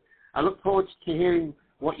 So I look forward to hearing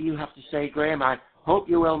what you have to say, Graham. I hope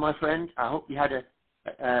you're well, my friend. I hope you had a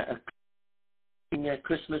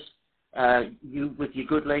Christmas. You with your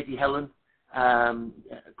good lady Helen,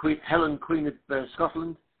 Queen of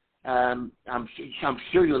Scotland. I'm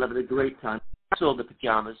sure you'll have a great time. I saw the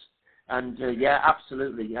pajamas. And yeah,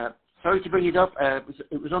 absolutely. Sorry to bring it up.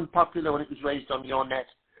 It was unpopular when it was raised on your net.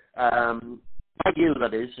 By you,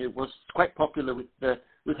 that is. It was quite popular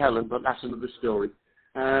with Helen, but that's another story.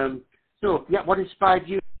 So, yeah, what inspired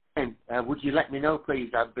you? Would you let me know,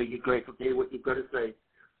 please? I'd be grateful to hear what you've got to say.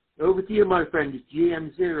 Over to you, my friend. It's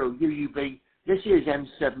GM0UUB. This is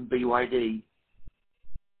M7BYD.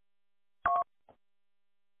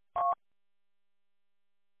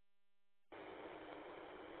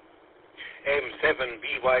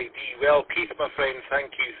 M7BYD. Well, Keith, my friend,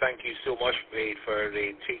 thank you so much for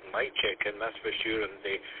taking my check, and that's for sure. And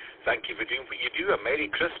thank you for doing what you do. A Merry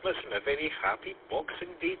Christmas and a very happy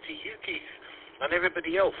Boxing Day to you, Keith, and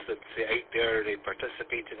everybody else that's out there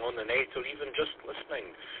participating on the net or even just listening.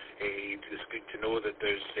 It's good to know that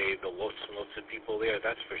there's lots and lots of people there,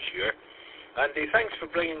 that's for sure. And thanks for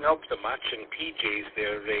bringing up the matching PJs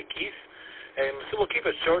there, Keith. So we'll keep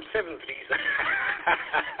it short, 7 please.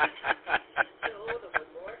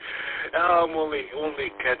 I'm only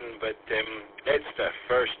kidding, but it's the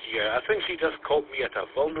first year. I think she just caught me at a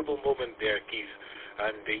vulnerable moment there, Keith,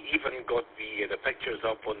 and they even got the pictures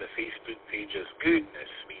up on the Facebook pages.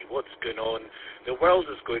 Goodness me, what's going on? The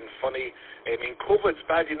world is going funny. I mean, COVID's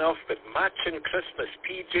bad enough, but matching Christmas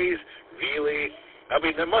PJs, really? I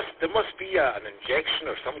mean, there must be an injection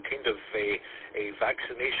or some kind of a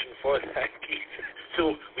vaccination for that, Keith.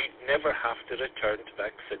 So we'd never have to return to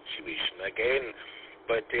that situation again.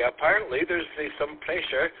 But apparently there's some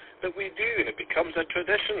pressure that we do, and it becomes a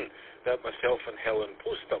tradition that myself and Helen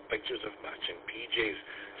post up pictures of matching PJs.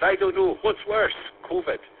 So I don't know, what's worse,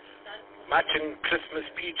 COVID, matching Christmas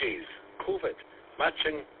PJs, COVID,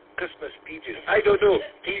 matching Christmas PJs. I don't know,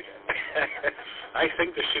 Keith. I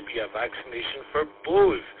think there should be a vaccination for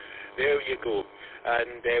both. There you go.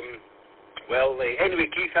 And well,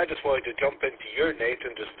 anyway, Keith, I just wanted to jump into your net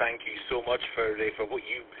and just thank you so much for what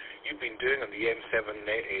you've been doing on the M7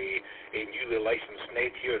 net, a newly licensed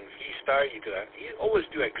net here in FreeSTAR. You always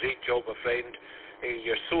do a great job, my friend.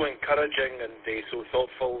 You're so encouraging and so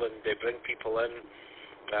thoughtful, and bring people in,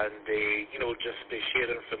 and just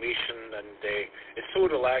share information, and it's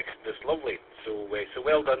so relaxed and it's lovely. So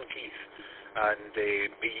well done, Keith. And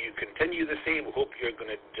may you continue the same. We hope you're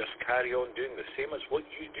going to just carry on doing the same as what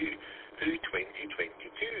you do through 2022.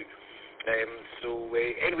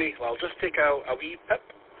 Anyway, I'll just take a wee pip.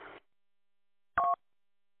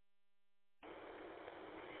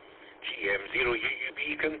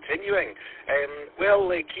 GM0UUB continuing.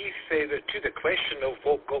 Well, Keith, to the question of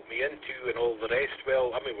what got me into and all the rest,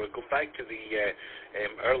 well, I mean, we're going back to the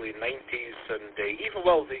early 90s and even,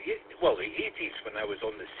 the 80s when I was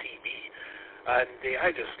on the CB. And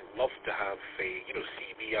I just loved to have,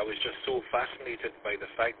 CB. I was just so fascinated by the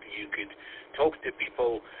fact that you could talk to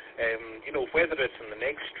people, whether it's in the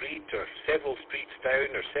next street or several streets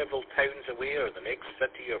down or several towns away or the next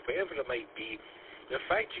city or wherever it might be. The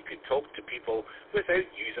fact you could talk to people without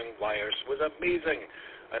using wires was amazing.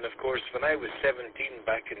 And of course, when I was 17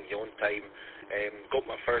 back in the old time, got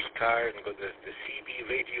my first car and got the CB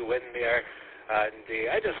radio in there, and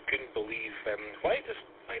I just couldn't believe why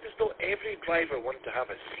does not every driver want to have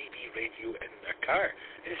a CB radio in their car?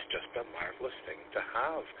 It's just a marvellous thing to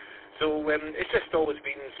have. So it's just always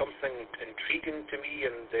been something intriguing to me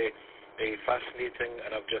and fascinating,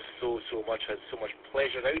 and I've just had so much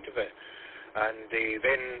pleasure out of it. And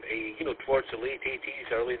then towards the late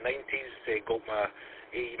 80s, early 90s, got my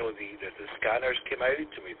the scanners came out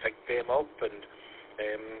and we picked them up, and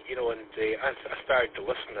I started to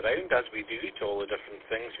listen around, as we do, to all the different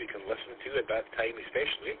things we can listen to at that time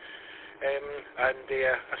especially. I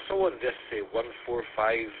saw on this 145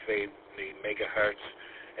 megahertz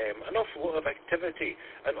an awful lot of activity.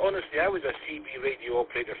 And honestly, I was a CB radio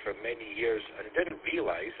operator for many years and didn't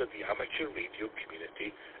realize that the amateur radio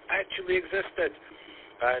community actually existed.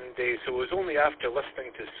 And so it was only after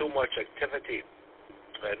listening to so much activity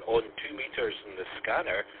and on 2 meters in the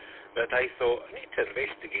scanner that I thought, I need to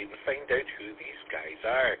investigate and find out who these guys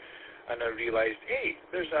are. And I realized, hey,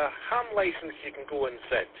 there's a ham license you can go and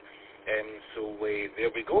set. So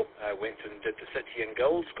there we go. I went and did the City and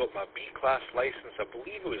Guilds, got my B-class license, I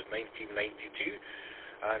believe it was 1992,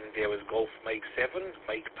 and there was Golf Mike 7,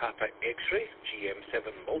 Mike Papa X-Ray,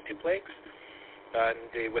 GM7 multiplex,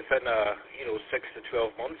 and within 6 to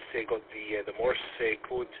 12 months, I got the Morse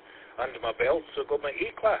code under my belt, so I got my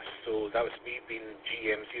A-class. So that was me being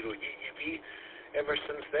GM0UUB ever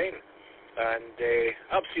since then. And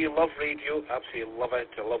absolutely love radio, absolutely love it.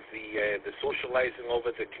 I love the socializing of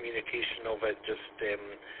it, the communication of it,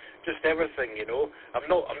 just everything, I'm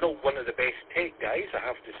not one of the best tech guys, I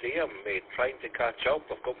have to say. I'm trying to catch up.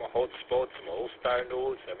 I've got my hotspots, my all-star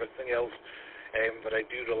nodes, everything else. but I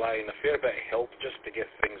do rely on a fair bit of help just to get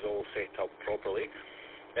things all set up properly.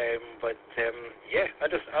 Yeah, I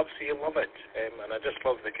just absolutely love it, and I just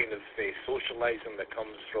love the kind of socialising that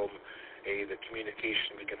comes from the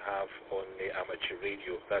communication we can have on the amateur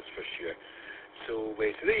radio, that's for sure. So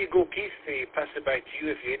there you go, Keith. Pass it back to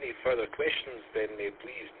you. If you have any further questions, then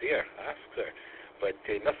please dare ask, sir. But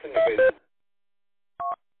nothing about...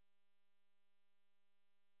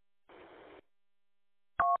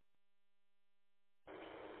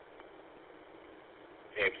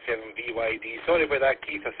 M7BYD. Sorry about that,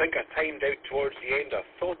 Keith. I think I timed out towards the end. I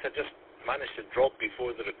thought I just managed to drop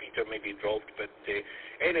before the repeater maybe dropped, but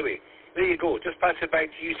anyway, there you go. Just pass it back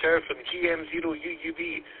to you, sir, from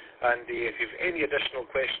GM0UUB. And if you have any additional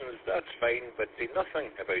questions, that's fine, but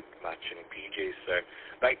nothing about matching PJs, sir.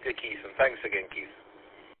 Back to Keith, and thanks again, Keith.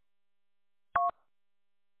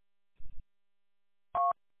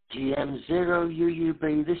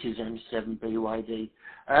 GM0UUB, this is M7BYD.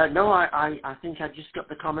 No, I think I just got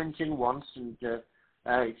the comment in once, and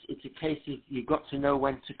it's a case of you've got to know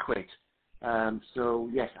when to quit. So,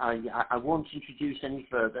 yes, I won't introduce any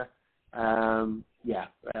further.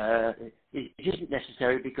 It isn't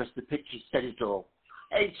necessary because the picture said it all.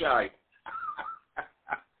 Hey, Joy!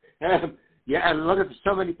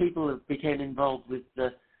 So many people became involved with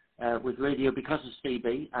radio because of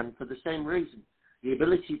CB, and for the same reason. The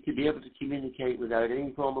ability to be able to communicate without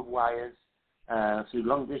any form of wires through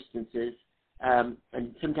long distances, and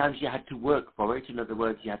sometimes you had to work for it. In other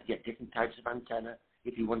words, you had to get different types of antenna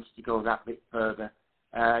if you wanted to go that bit further.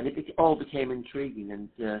 And it all became intriguing,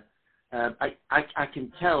 and I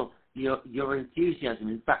can tell your enthusiasm.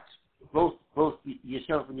 In fact, both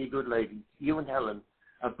yourself and your good lady, you and Helen,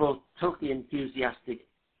 are both totally enthusiastic,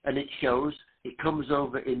 and it shows. It comes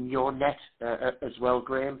over in your net as well,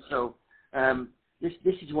 Graham. So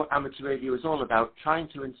this is what amateur radio is all about: trying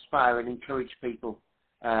to inspire and encourage people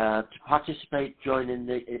to participate, join in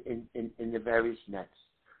the various nets.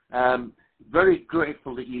 Very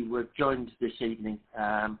grateful that you were joined this evening,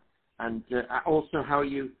 and also how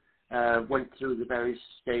you went through the various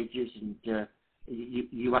stages, and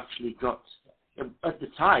you actually got, at the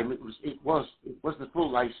time it was the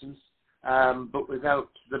full license, but without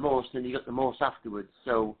the Morse, and you got the Morse afterwards.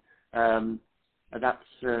 So that's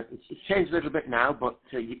it's changed a little bit now, but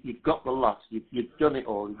you've got the lot. You've done it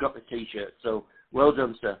all. You've got the T-shirt. So well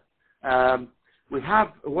done, sir. We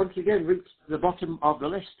have once again reached the bottom of the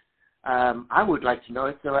list. I would like to know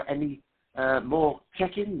if there are any more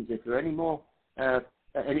check-ins, if there are any more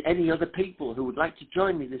any other people who would like to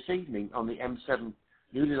join me this evening on the M7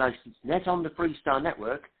 newly licensed net on the FreeSTAR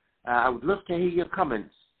Network. I would love to hear your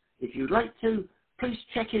comments. If you'd like to, please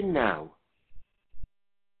check in now.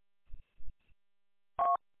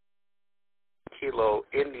 Kilo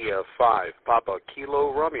India 5, Papa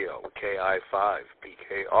Kilo Romeo, KI5,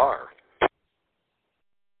 PKR.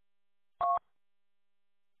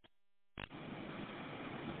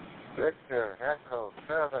 Victor, Echo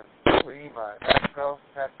 7, Lima, Echo,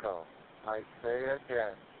 Echo. I say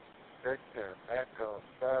again, Victor, Echo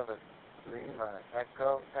 7, Lima,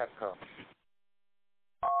 Echo, Echo.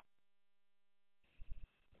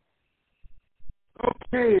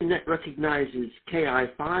 Okay, and that recognizes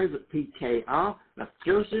KI5 at PKR, that's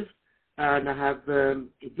Joseph, and I have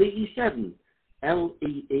VE7,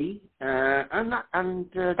 LEE, and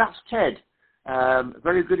that's Ted.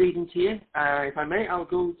 Very good evening to you. If I may, I'll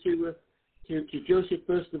go to Joseph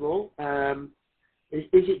first of all. Is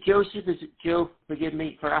it Joseph? Is it Joe? Forgive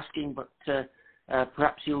me for asking, but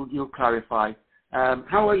perhaps you'll clarify.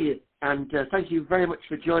 How are you? And thank you very much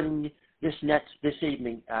for joining this net this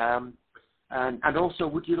evening. And also,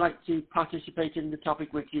 would you like to participate in the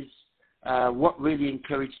topic, which is what really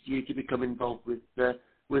encouraged you to become involved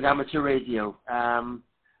with amateur radio?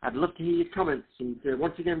 I'd love to hear your comments, and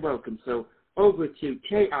once again, welcome. So over to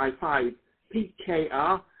KI5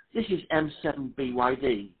 PKR. This is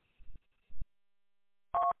M7BYD.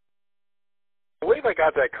 I believe I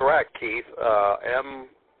got that correct, Keith.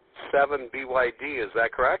 M7BYD, is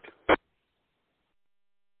that correct?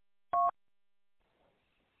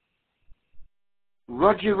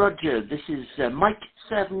 Roger, Roger. This is Mike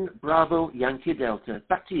 7 Bravo Yankee Delta.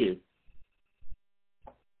 Back to you.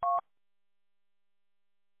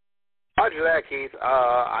 Roger that, Keith.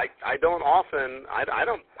 I don't often. I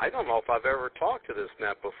don't know if I've ever talked to this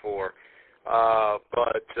net before,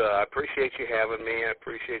 but I appreciate you having me. I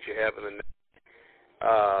appreciate you having the net.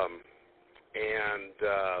 And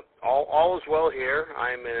all is well here.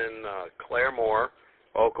 I'm in Claremore,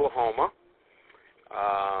 Oklahoma.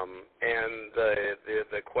 And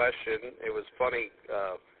the question, it was funny.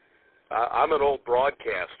 I'm an old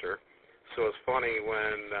broadcaster, So it's funny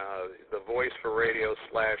when the voice for radio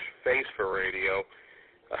 / face for radio,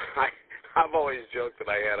 I've always joked that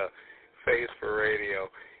I had a face for radio,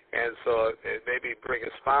 and so it made me bring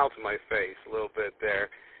a smile to my face a little bit there.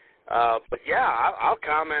 But yeah, I'll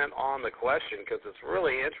comment on the question because it's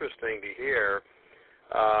really interesting to hear.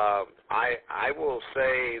 I will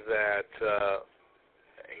say that,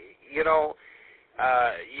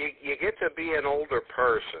 you get to be an older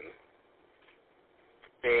person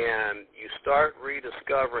and you start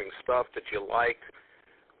rediscovering stuff that you liked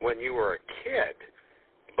when you were a kid,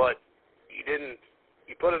 but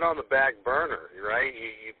you put it on the back burner, right?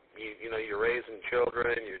 You're raising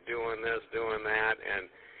children, you're doing this, doing that, and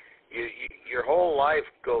your whole life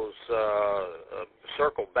goes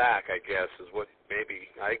circle back, I guess, is what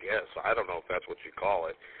I don't know if that's what you call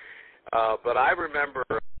it. But I remember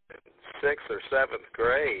in 6th or 7th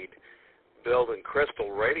grade building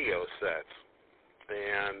crystal radio sets.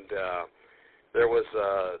 And there was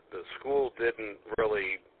the school didn't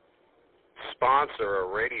really sponsor a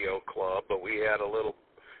radio club, but we had a little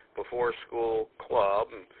before-school club,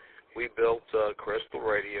 and we built crystal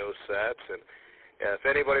radio sets. And if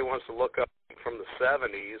anybody wants to look up from the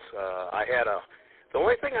 70s, the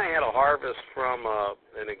only thing I had to harvest from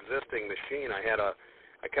an existing machine, I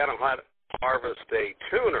kind of had to harvest a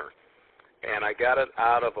tuner, and I got it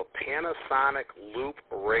out of a Panasonic loop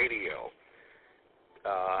radio.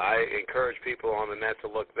 I encourage people on the net to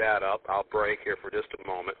look that up. I'll break here for just a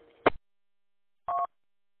moment.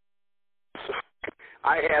 So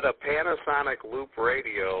I had a Panasonic loop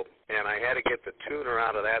radio, and I had to get the tuner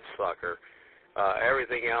out of that sucker.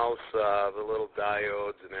 Everything else, the little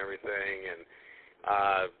diodes and everything, and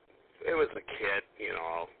it was a kit,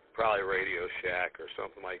 probably Radio Shack or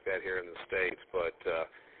something like that here in the States, but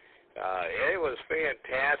it was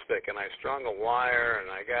fantastic, and I strung a wire, and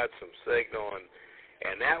I got some signal,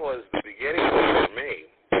 and that was the beginning for me.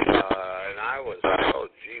 And I was,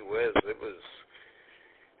 gee whiz, it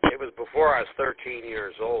was before I was 13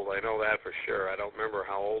 years old. I know that for sure. I don't remember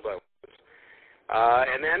how old I was.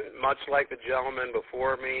 And then, much like the gentleman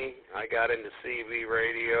before me, I got into CV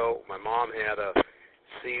radio. My mom had a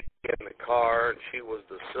CD in the car, and she was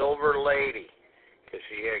the Silver Lady because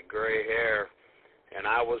she had gray hair, and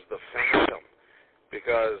I was the Phantom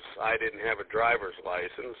because I didn't have a driver's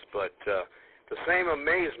license, but the same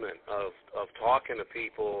amazement of talking to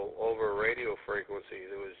people over radio frequencies.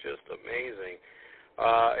 It was just amazing.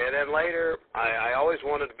 And then later, I always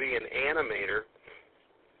wanted to be an animator,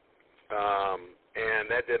 and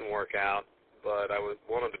that didn't work out, but I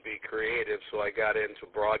wanted to be creative, so I got into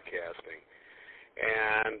broadcasting.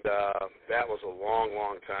 And that was a long,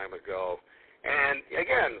 long time ago. And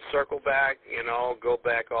again, circle back, go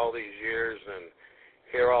back all these years, and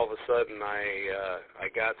here all of a sudden I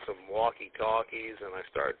got some walkie-talkies, and I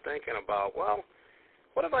started thinking about, well,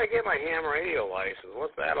 what if I get my ham radio license?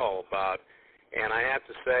 What's that all about? And I have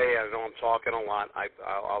to say, I know I'm talking a lot.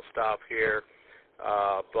 I'll stop here.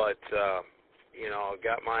 But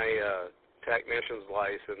got my technician's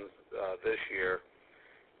license this year,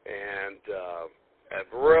 and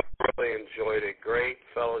I've really enjoyed it. Great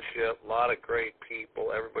fellowship, a lot of great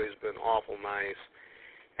people. Everybody's been awful nice.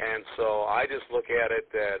 And so I just look at it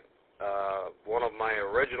that one of my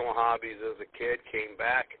original hobbies as a kid came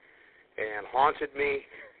back and haunted me.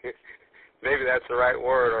 Maybe that's the right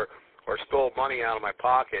word, or stole money out of my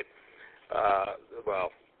pocket. Well,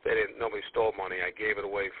 nobody stole money. I gave it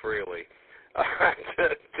away freely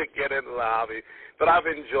to get into the hobby. But I've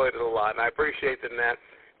enjoyed it a lot, and I appreciate the net.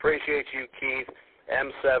 Appreciate you, Keith.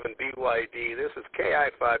 M7BYD. This is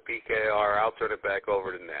KI5PKR. I'll turn it back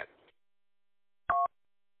over to Net.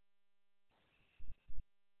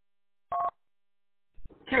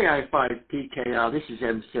 KI5PKR, this is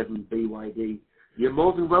M7BYD. You're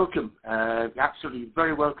more than welcome, absolutely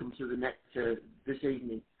very welcome to the net this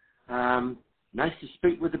evening. Nice to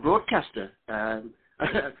speak with the broadcaster.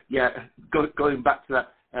 Going back to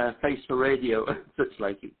that face for radio, such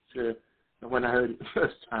like it's when I heard it the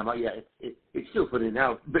first time, it's still funny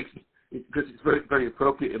now because it's very, very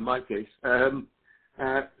appropriate in my case.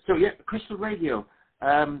 Crystal radio.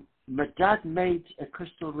 My dad made a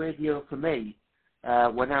crystal radio for me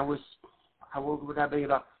when I was, how old would I be,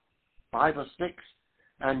 about 5 or 6,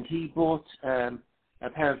 and he bought a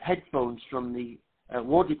pair of headphones from the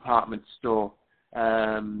War Department store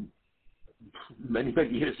many,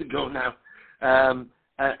 many years ago now.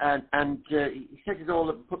 And he set it all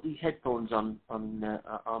up and put these headphones on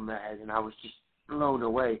their head, and I was just blown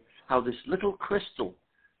away how this little crystal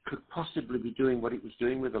could possibly be doing what it was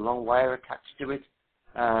doing with a long wire attached to it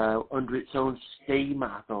under its own steam.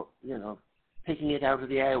 I thought, picking it out of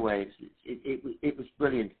the airwaves, it was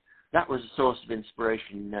brilliant. that was a source of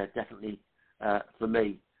inspiration, definitely, for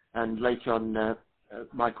me. And later on,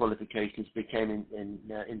 my qualifications became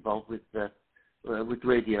involved with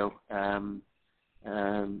radio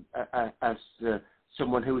as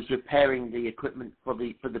someone who was repairing the equipment for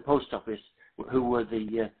the post office, who were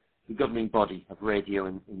the governing body of radio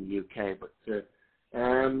in the UK. But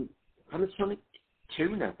Panasonic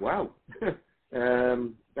tuner, wow,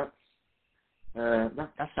 that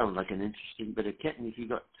sounds like an interesting bit of kit. And if you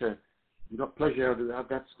got pleasure out of that,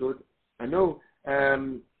 that's good. I know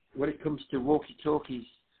when it comes to walkie-talkies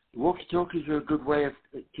are a good way of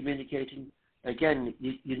communicating. Again,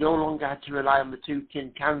 you no longer had to rely on the two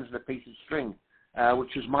tin cans and a piece of string,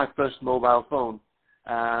 which was my first mobile phone.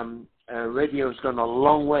 Radio has gone a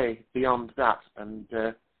long way beyond that, and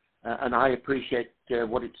I appreciate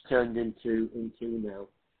what it's turned into now.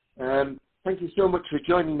 Thank you so much for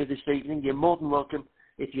joining me this evening. You're more than welcome.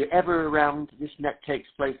 If you're ever around, this net takes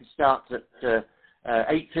place. It starts at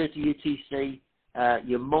 8:30 UTC.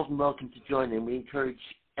 You're more than welcome to join in. We encourage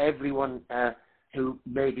everyone who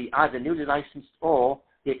may be either newly licensed or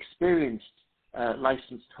the experienced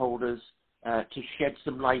licensed holders to shed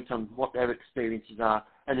some light on what their experiences are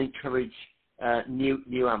and encourage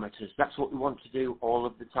new amateurs. That's what we want to do all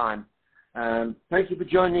of the time. Thank you for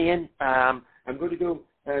joining in. I'm going to go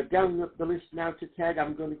down the list now to Ted.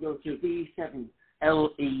 I'm going to go to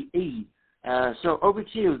VE7LEE. So over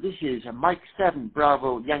to you. This is Mike 7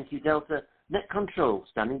 Bravo Yankee Delta Net Control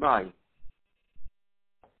standing by.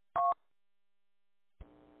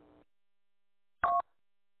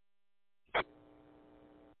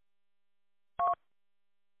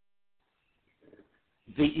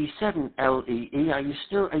 VE7LEE. Are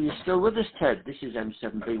you still with us, Ted? This is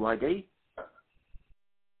M7BYD.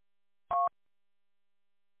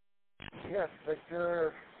 Yes, but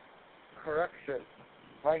your correction.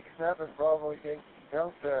 Mike 7 Bravo Yankee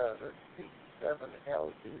Delta,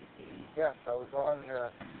 V7LEE. Yes, I was on.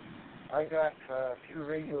 I got a few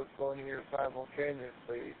radios going here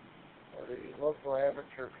simultaneously. The local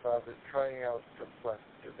amateur club is trying out triplex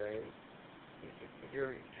today. You can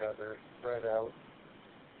hear each other spread out.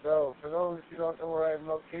 So, for those who don't know where I'm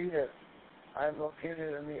located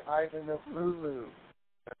in the island of Lulu.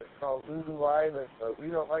 It's called Lulu Island, but we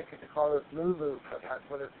don't like it to call it Lulu, because that's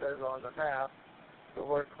what it says on the map. So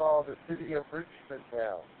we're called the city of Richmond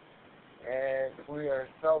now. And we are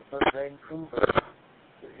south of Vancouver.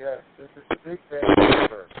 So yes, this is the big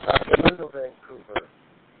Vancouver, not the little Vancouver.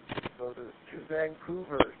 So there's two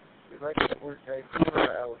Vancouvers. We like the word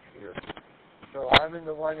Vancouver out here. So I'm in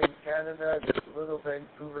the one in Canada. There's a little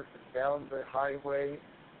Vancouver down the highway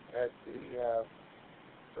at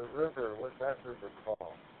the river. What's that river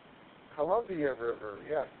called? Columbia River,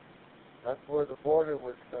 yes. That's where the border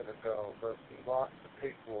was going to go, but we lost the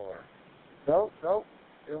pig war. Nope,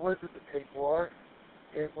 it wasn't the pig war.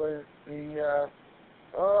 It was the,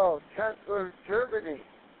 Chancellor of Germany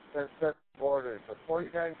that set the border, the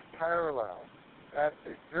 49th parallel.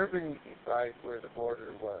 After Germany decides where the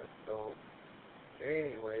border was. So,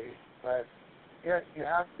 anyway, but yes, you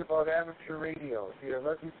asked about amateur radio. Here,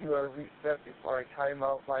 let me do a reset before I time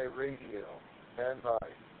out my radio. Stand by.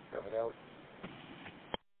 Coming out.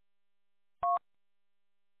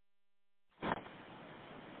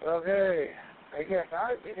 Okay. I guess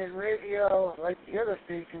I've been in radio, like the other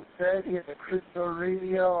station said, he had a crystal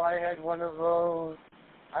radio. I had one of those.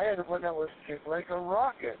 I had one that was shaped like a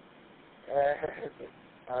rocket.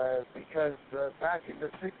 Because back in the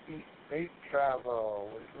 60s, space travel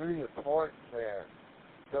was really important there.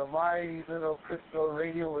 So my little crystal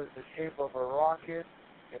radio was the shape of a rocket.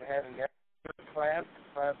 It had an clamp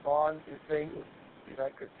on to things that I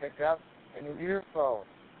could pick up, and an earphone.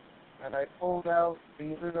 And I pulled out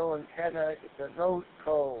the little antenna, the nose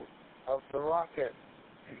code of the rocket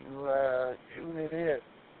to tune it in,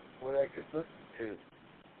 what I could listen to.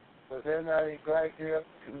 So then I dragged it up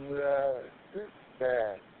to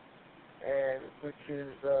FreeSTAR, and which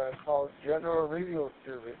is called General Radio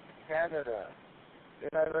Service in Canada.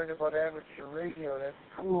 Then I learned about amateur radio. That's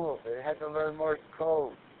cool. I had to learn Morse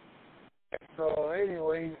code. So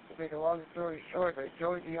anyway, to make a long story short, I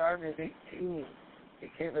joined the Army at 18.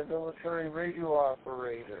 Became a military radio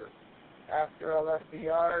operator. After I left the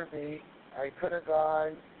Army, I could have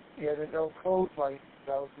gone, he had a no-code license.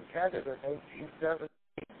 I was in Canada in 1970,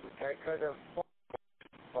 which I could have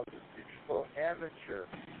fought as a digital amateur.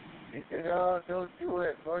 He said, oh, don't do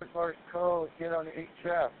it. Learn Morse code. Get on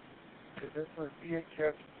HF. Because this was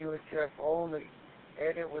VHF, UHF only.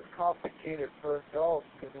 And it was complicated for adults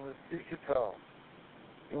because it was digital.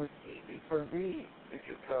 It was easy for me,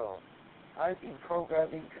 digital. I've been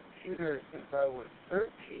programming computers since I was 13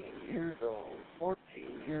 years old, 14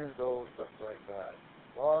 years old.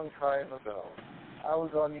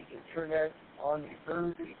 was on the internet on the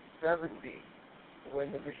early 70s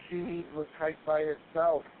when the machine would type by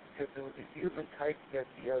itself because there was a human typing at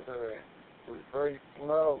the other end. It was very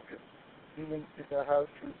slow because humans didn't know how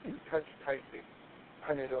to do touch typing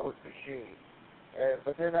on an old machine.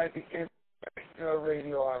 But then I became a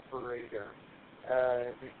radio operator,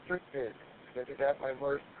 restricted, because I got my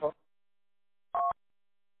Morse code.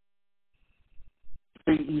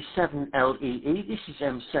 BE7LEE, this is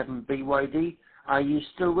M7BYD. Are you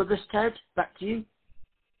still with us, Ted? Back to you.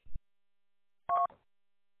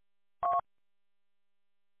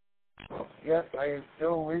 Yes, I am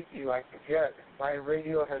still with you. I forget. My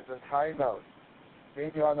radio has a timeout.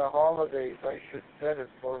 Maybe on the holidays I should set it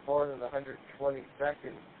for more than 120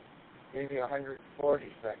 seconds, maybe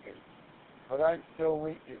 140 seconds. But I'm still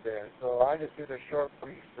with you there. So I just did a short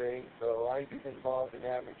brief thing. So I've been involved in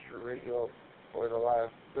amateur radio for the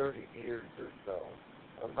last 30 years or so.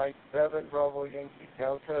 Mike 7, Bravo Yankee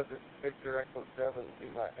Delta, this is Victor Echo 7,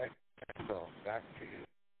 Lima Echo. Back to you.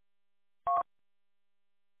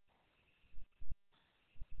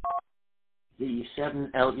 The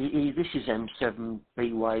 7LEE, this is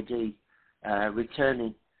M7BYD,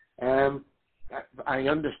 returning. I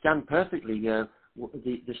understand perfectly the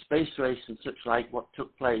space race and such like what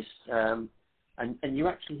took place, and you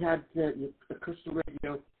actually had a crystal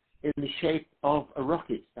radio in the shape of a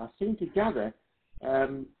rocket. I seem to gather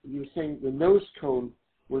you were saying the nose cone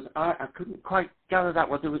was, I couldn't quite gather that,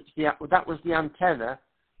 whether that was the antenna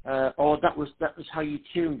or that was how you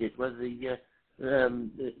tuned it, whether the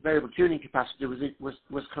variable tuning capacitor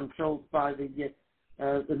was controlled by the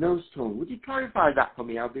nose tone. Would you clarify that for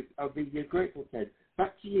me? I'll be grateful, Ted.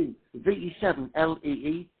 Back to you.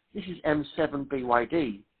 VE7LEE. This is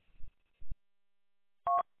M7BYD.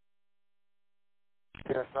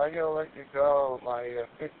 Yes, I gotta let you go. My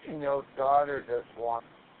 15-year-old daughter just walked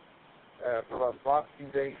from Boxing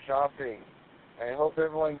Day shopping. I hope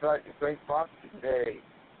everyone got a great Boxing Day.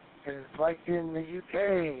 Because like in the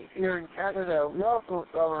UK, here in Canada, we also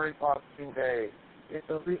celebrate Boxing Day. It's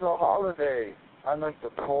a legal holiday, unlike the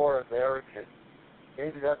poor Americans.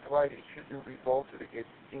 Maybe that's why they shouldn't be voted against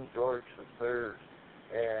King George III.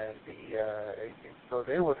 And so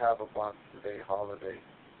they would have a Boxing Day holiday.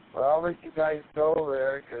 Well, I'll let you guys go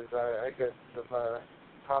there because I got to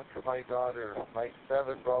talk to my daughter, Mike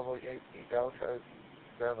 7, Bravo Yankee Delta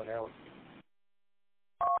 7 L.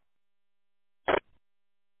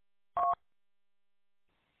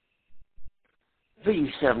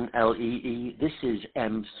 V7LEE, this is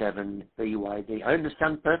M7BYD. I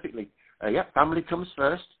understand perfectly. Yep, family comes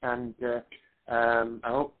first, and I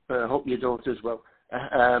hope your daughter as well.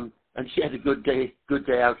 And she had a good day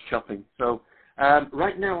out shopping. So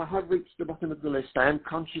right now I have reached the bottom of the list. I am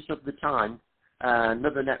conscious of the time.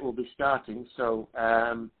 Another net will be starting, so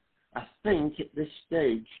I think at this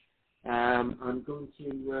stage I'm going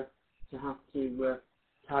to have to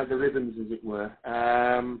tie the ribbons, as it were.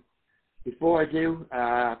 Before I do,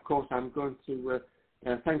 of course, I'm going to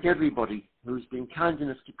thank everybody who's been kind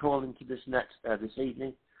enough to call into this net this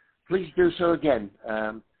evening. Please do so again.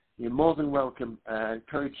 You're more than welcome.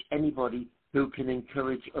 Encourage anybody who can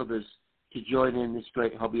encourage others to join in this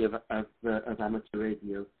great hobby of amateur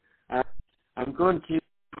radio. I'm going to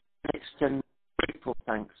extend grateful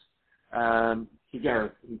thanks to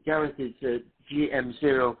Gareth. Gareth is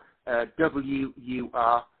GM0WUR.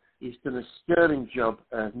 He's done a sterling job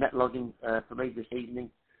net logging for me this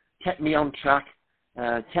evening. Kept me on track,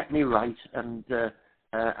 kept me right, and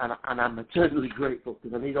I'm eternally grateful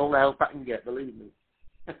because I need all the help I can get, believe me.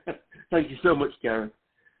 Thank you so much, Gareth.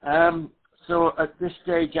 So at this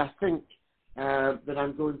stage, I think that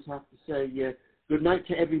I'm going to have to say good night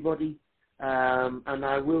to everybody, and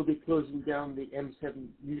I will be closing down the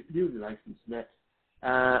M7 newly licensed net.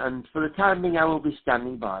 And for the time being, I will be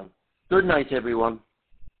standing by. Good night, everyone.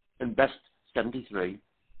 And best 73.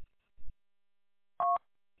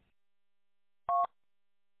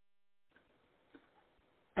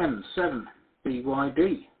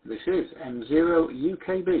 M7BYD. This is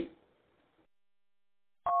M0UKB.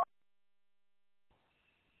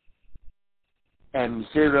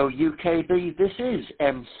 M0UKB. This is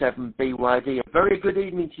M7BYD. A very good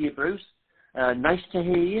evening to you, Bruce. Nice to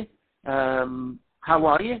hear you. How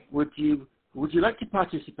are you? Would you like to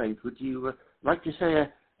participate? Would you like to say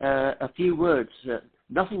a few words?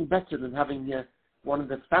 Nothing better than having one of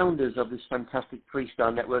the founders of this fantastic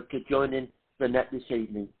FreeSTAR Network to join in the net this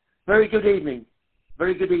evening. Very good evening.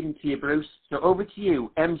 Very good evening to you, Bruce. So over to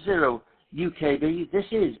you, M0UKB. This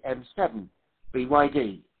is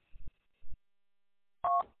M7BYD.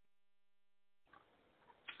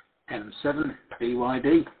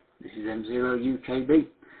 M7BYD. This is M0UKB.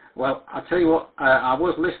 Well, I'll tell you what, I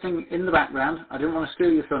was listening in the background. I didn't want to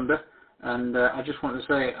steal your thunder, and I just wanted to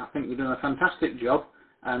say I think you're doing a fantastic job,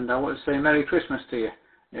 and I want to say Merry Christmas to you.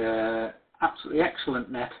 Absolutely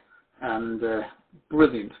excellent net, and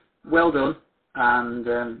brilliant. Well done, and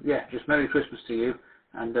yeah, just Merry Christmas to you,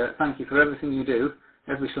 and thank you for everything you do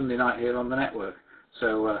every Sunday night here on the network.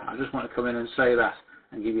 So I just want to come in and say that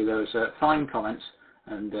and give you those fine comments,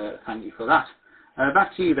 and thank you for that.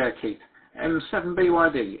 Back to you there, Keith.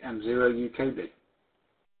 M7BYD, M0UKB.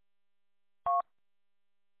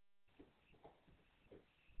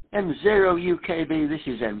 M0UKB, this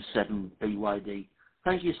is M7BYD.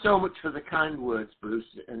 Thank you so much for the kind words, Bruce,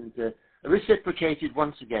 and reciprocated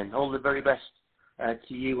once again. All the very best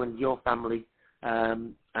to you and your family,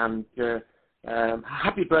 and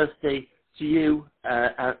happy birthday to you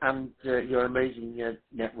and your amazing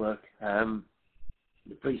network, the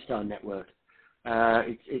FreeSTAR Network.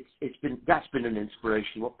 That's been an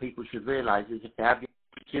inspiration. What people should realise is if they have the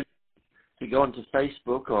opportunity to go onto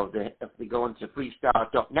Facebook or if they go onto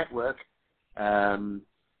FreeSTAR.network,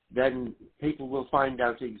 then people will find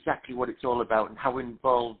out exactly what it's all about and how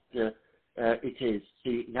involved it is. So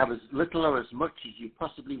you can have as little or as much as you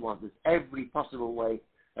possibly want. There's every possible way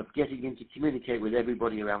of getting in to communicate with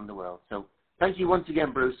everybody around the world. So thank you once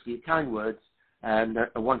again, Bruce, for your kind words, and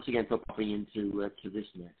once again for popping into to this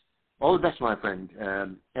net. All the best, my friend.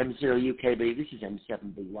 M0UKB, this is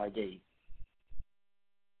M7BYD.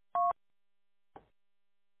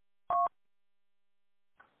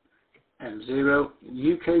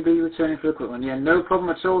 M0UKB returning for the quick one. Yeah, no problem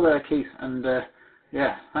at all there, Keith. And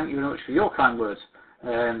yeah, thank you very much for your kind words.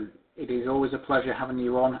 It is always a pleasure having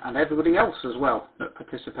you on, and everybody else as well that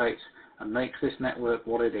participates and makes this network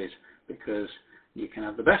what it is, because you can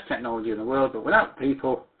have the best technology in the world, but without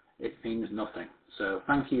people, it means nothing. So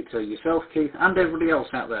thank you to yourself, Keith, and everybody else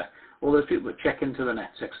out there, all those people that check into the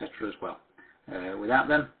nets, etc. as well. Without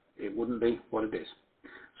them, it wouldn't be what it is.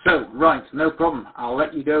 So, right, no problem. I'll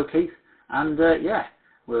let you go, Keith. And yeah,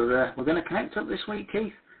 we're going to connect up this week,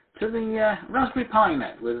 Keith, to the Raspberry Pi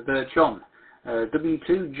net with John,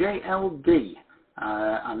 W2JLD.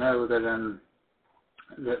 I know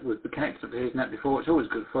that we've been connected up to his net before. It's always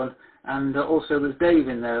good fun. And also there's Dave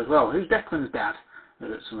in there as well, who's Declan's dad, that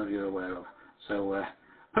some of you are aware of. So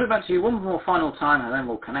put it back to you one more final time, and then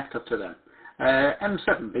we'll connect up to them.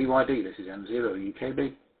 M7BYD, this is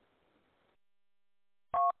M0UKB.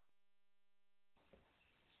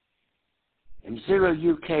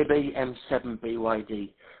 M0UKB,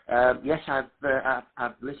 M7BYD. Yes,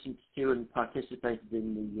 I've listened to and participated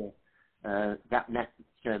in the that net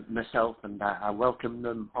myself, and I welcome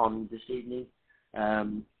them on this evening.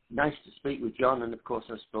 Nice to speak with John, and of course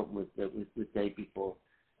I've spoken with Dave before.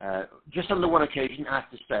 Just on the one occasion, I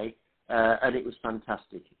have to say, and it was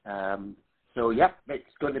fantastic. So yep,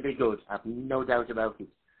 it's going to be good. I have no doubt about it.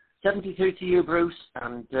 72 to you, Bruce,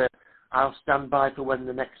 and I'll stand by for when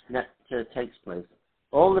the next net takes place.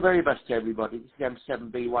 All the very best to everybody. This is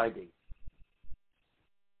M7BYD.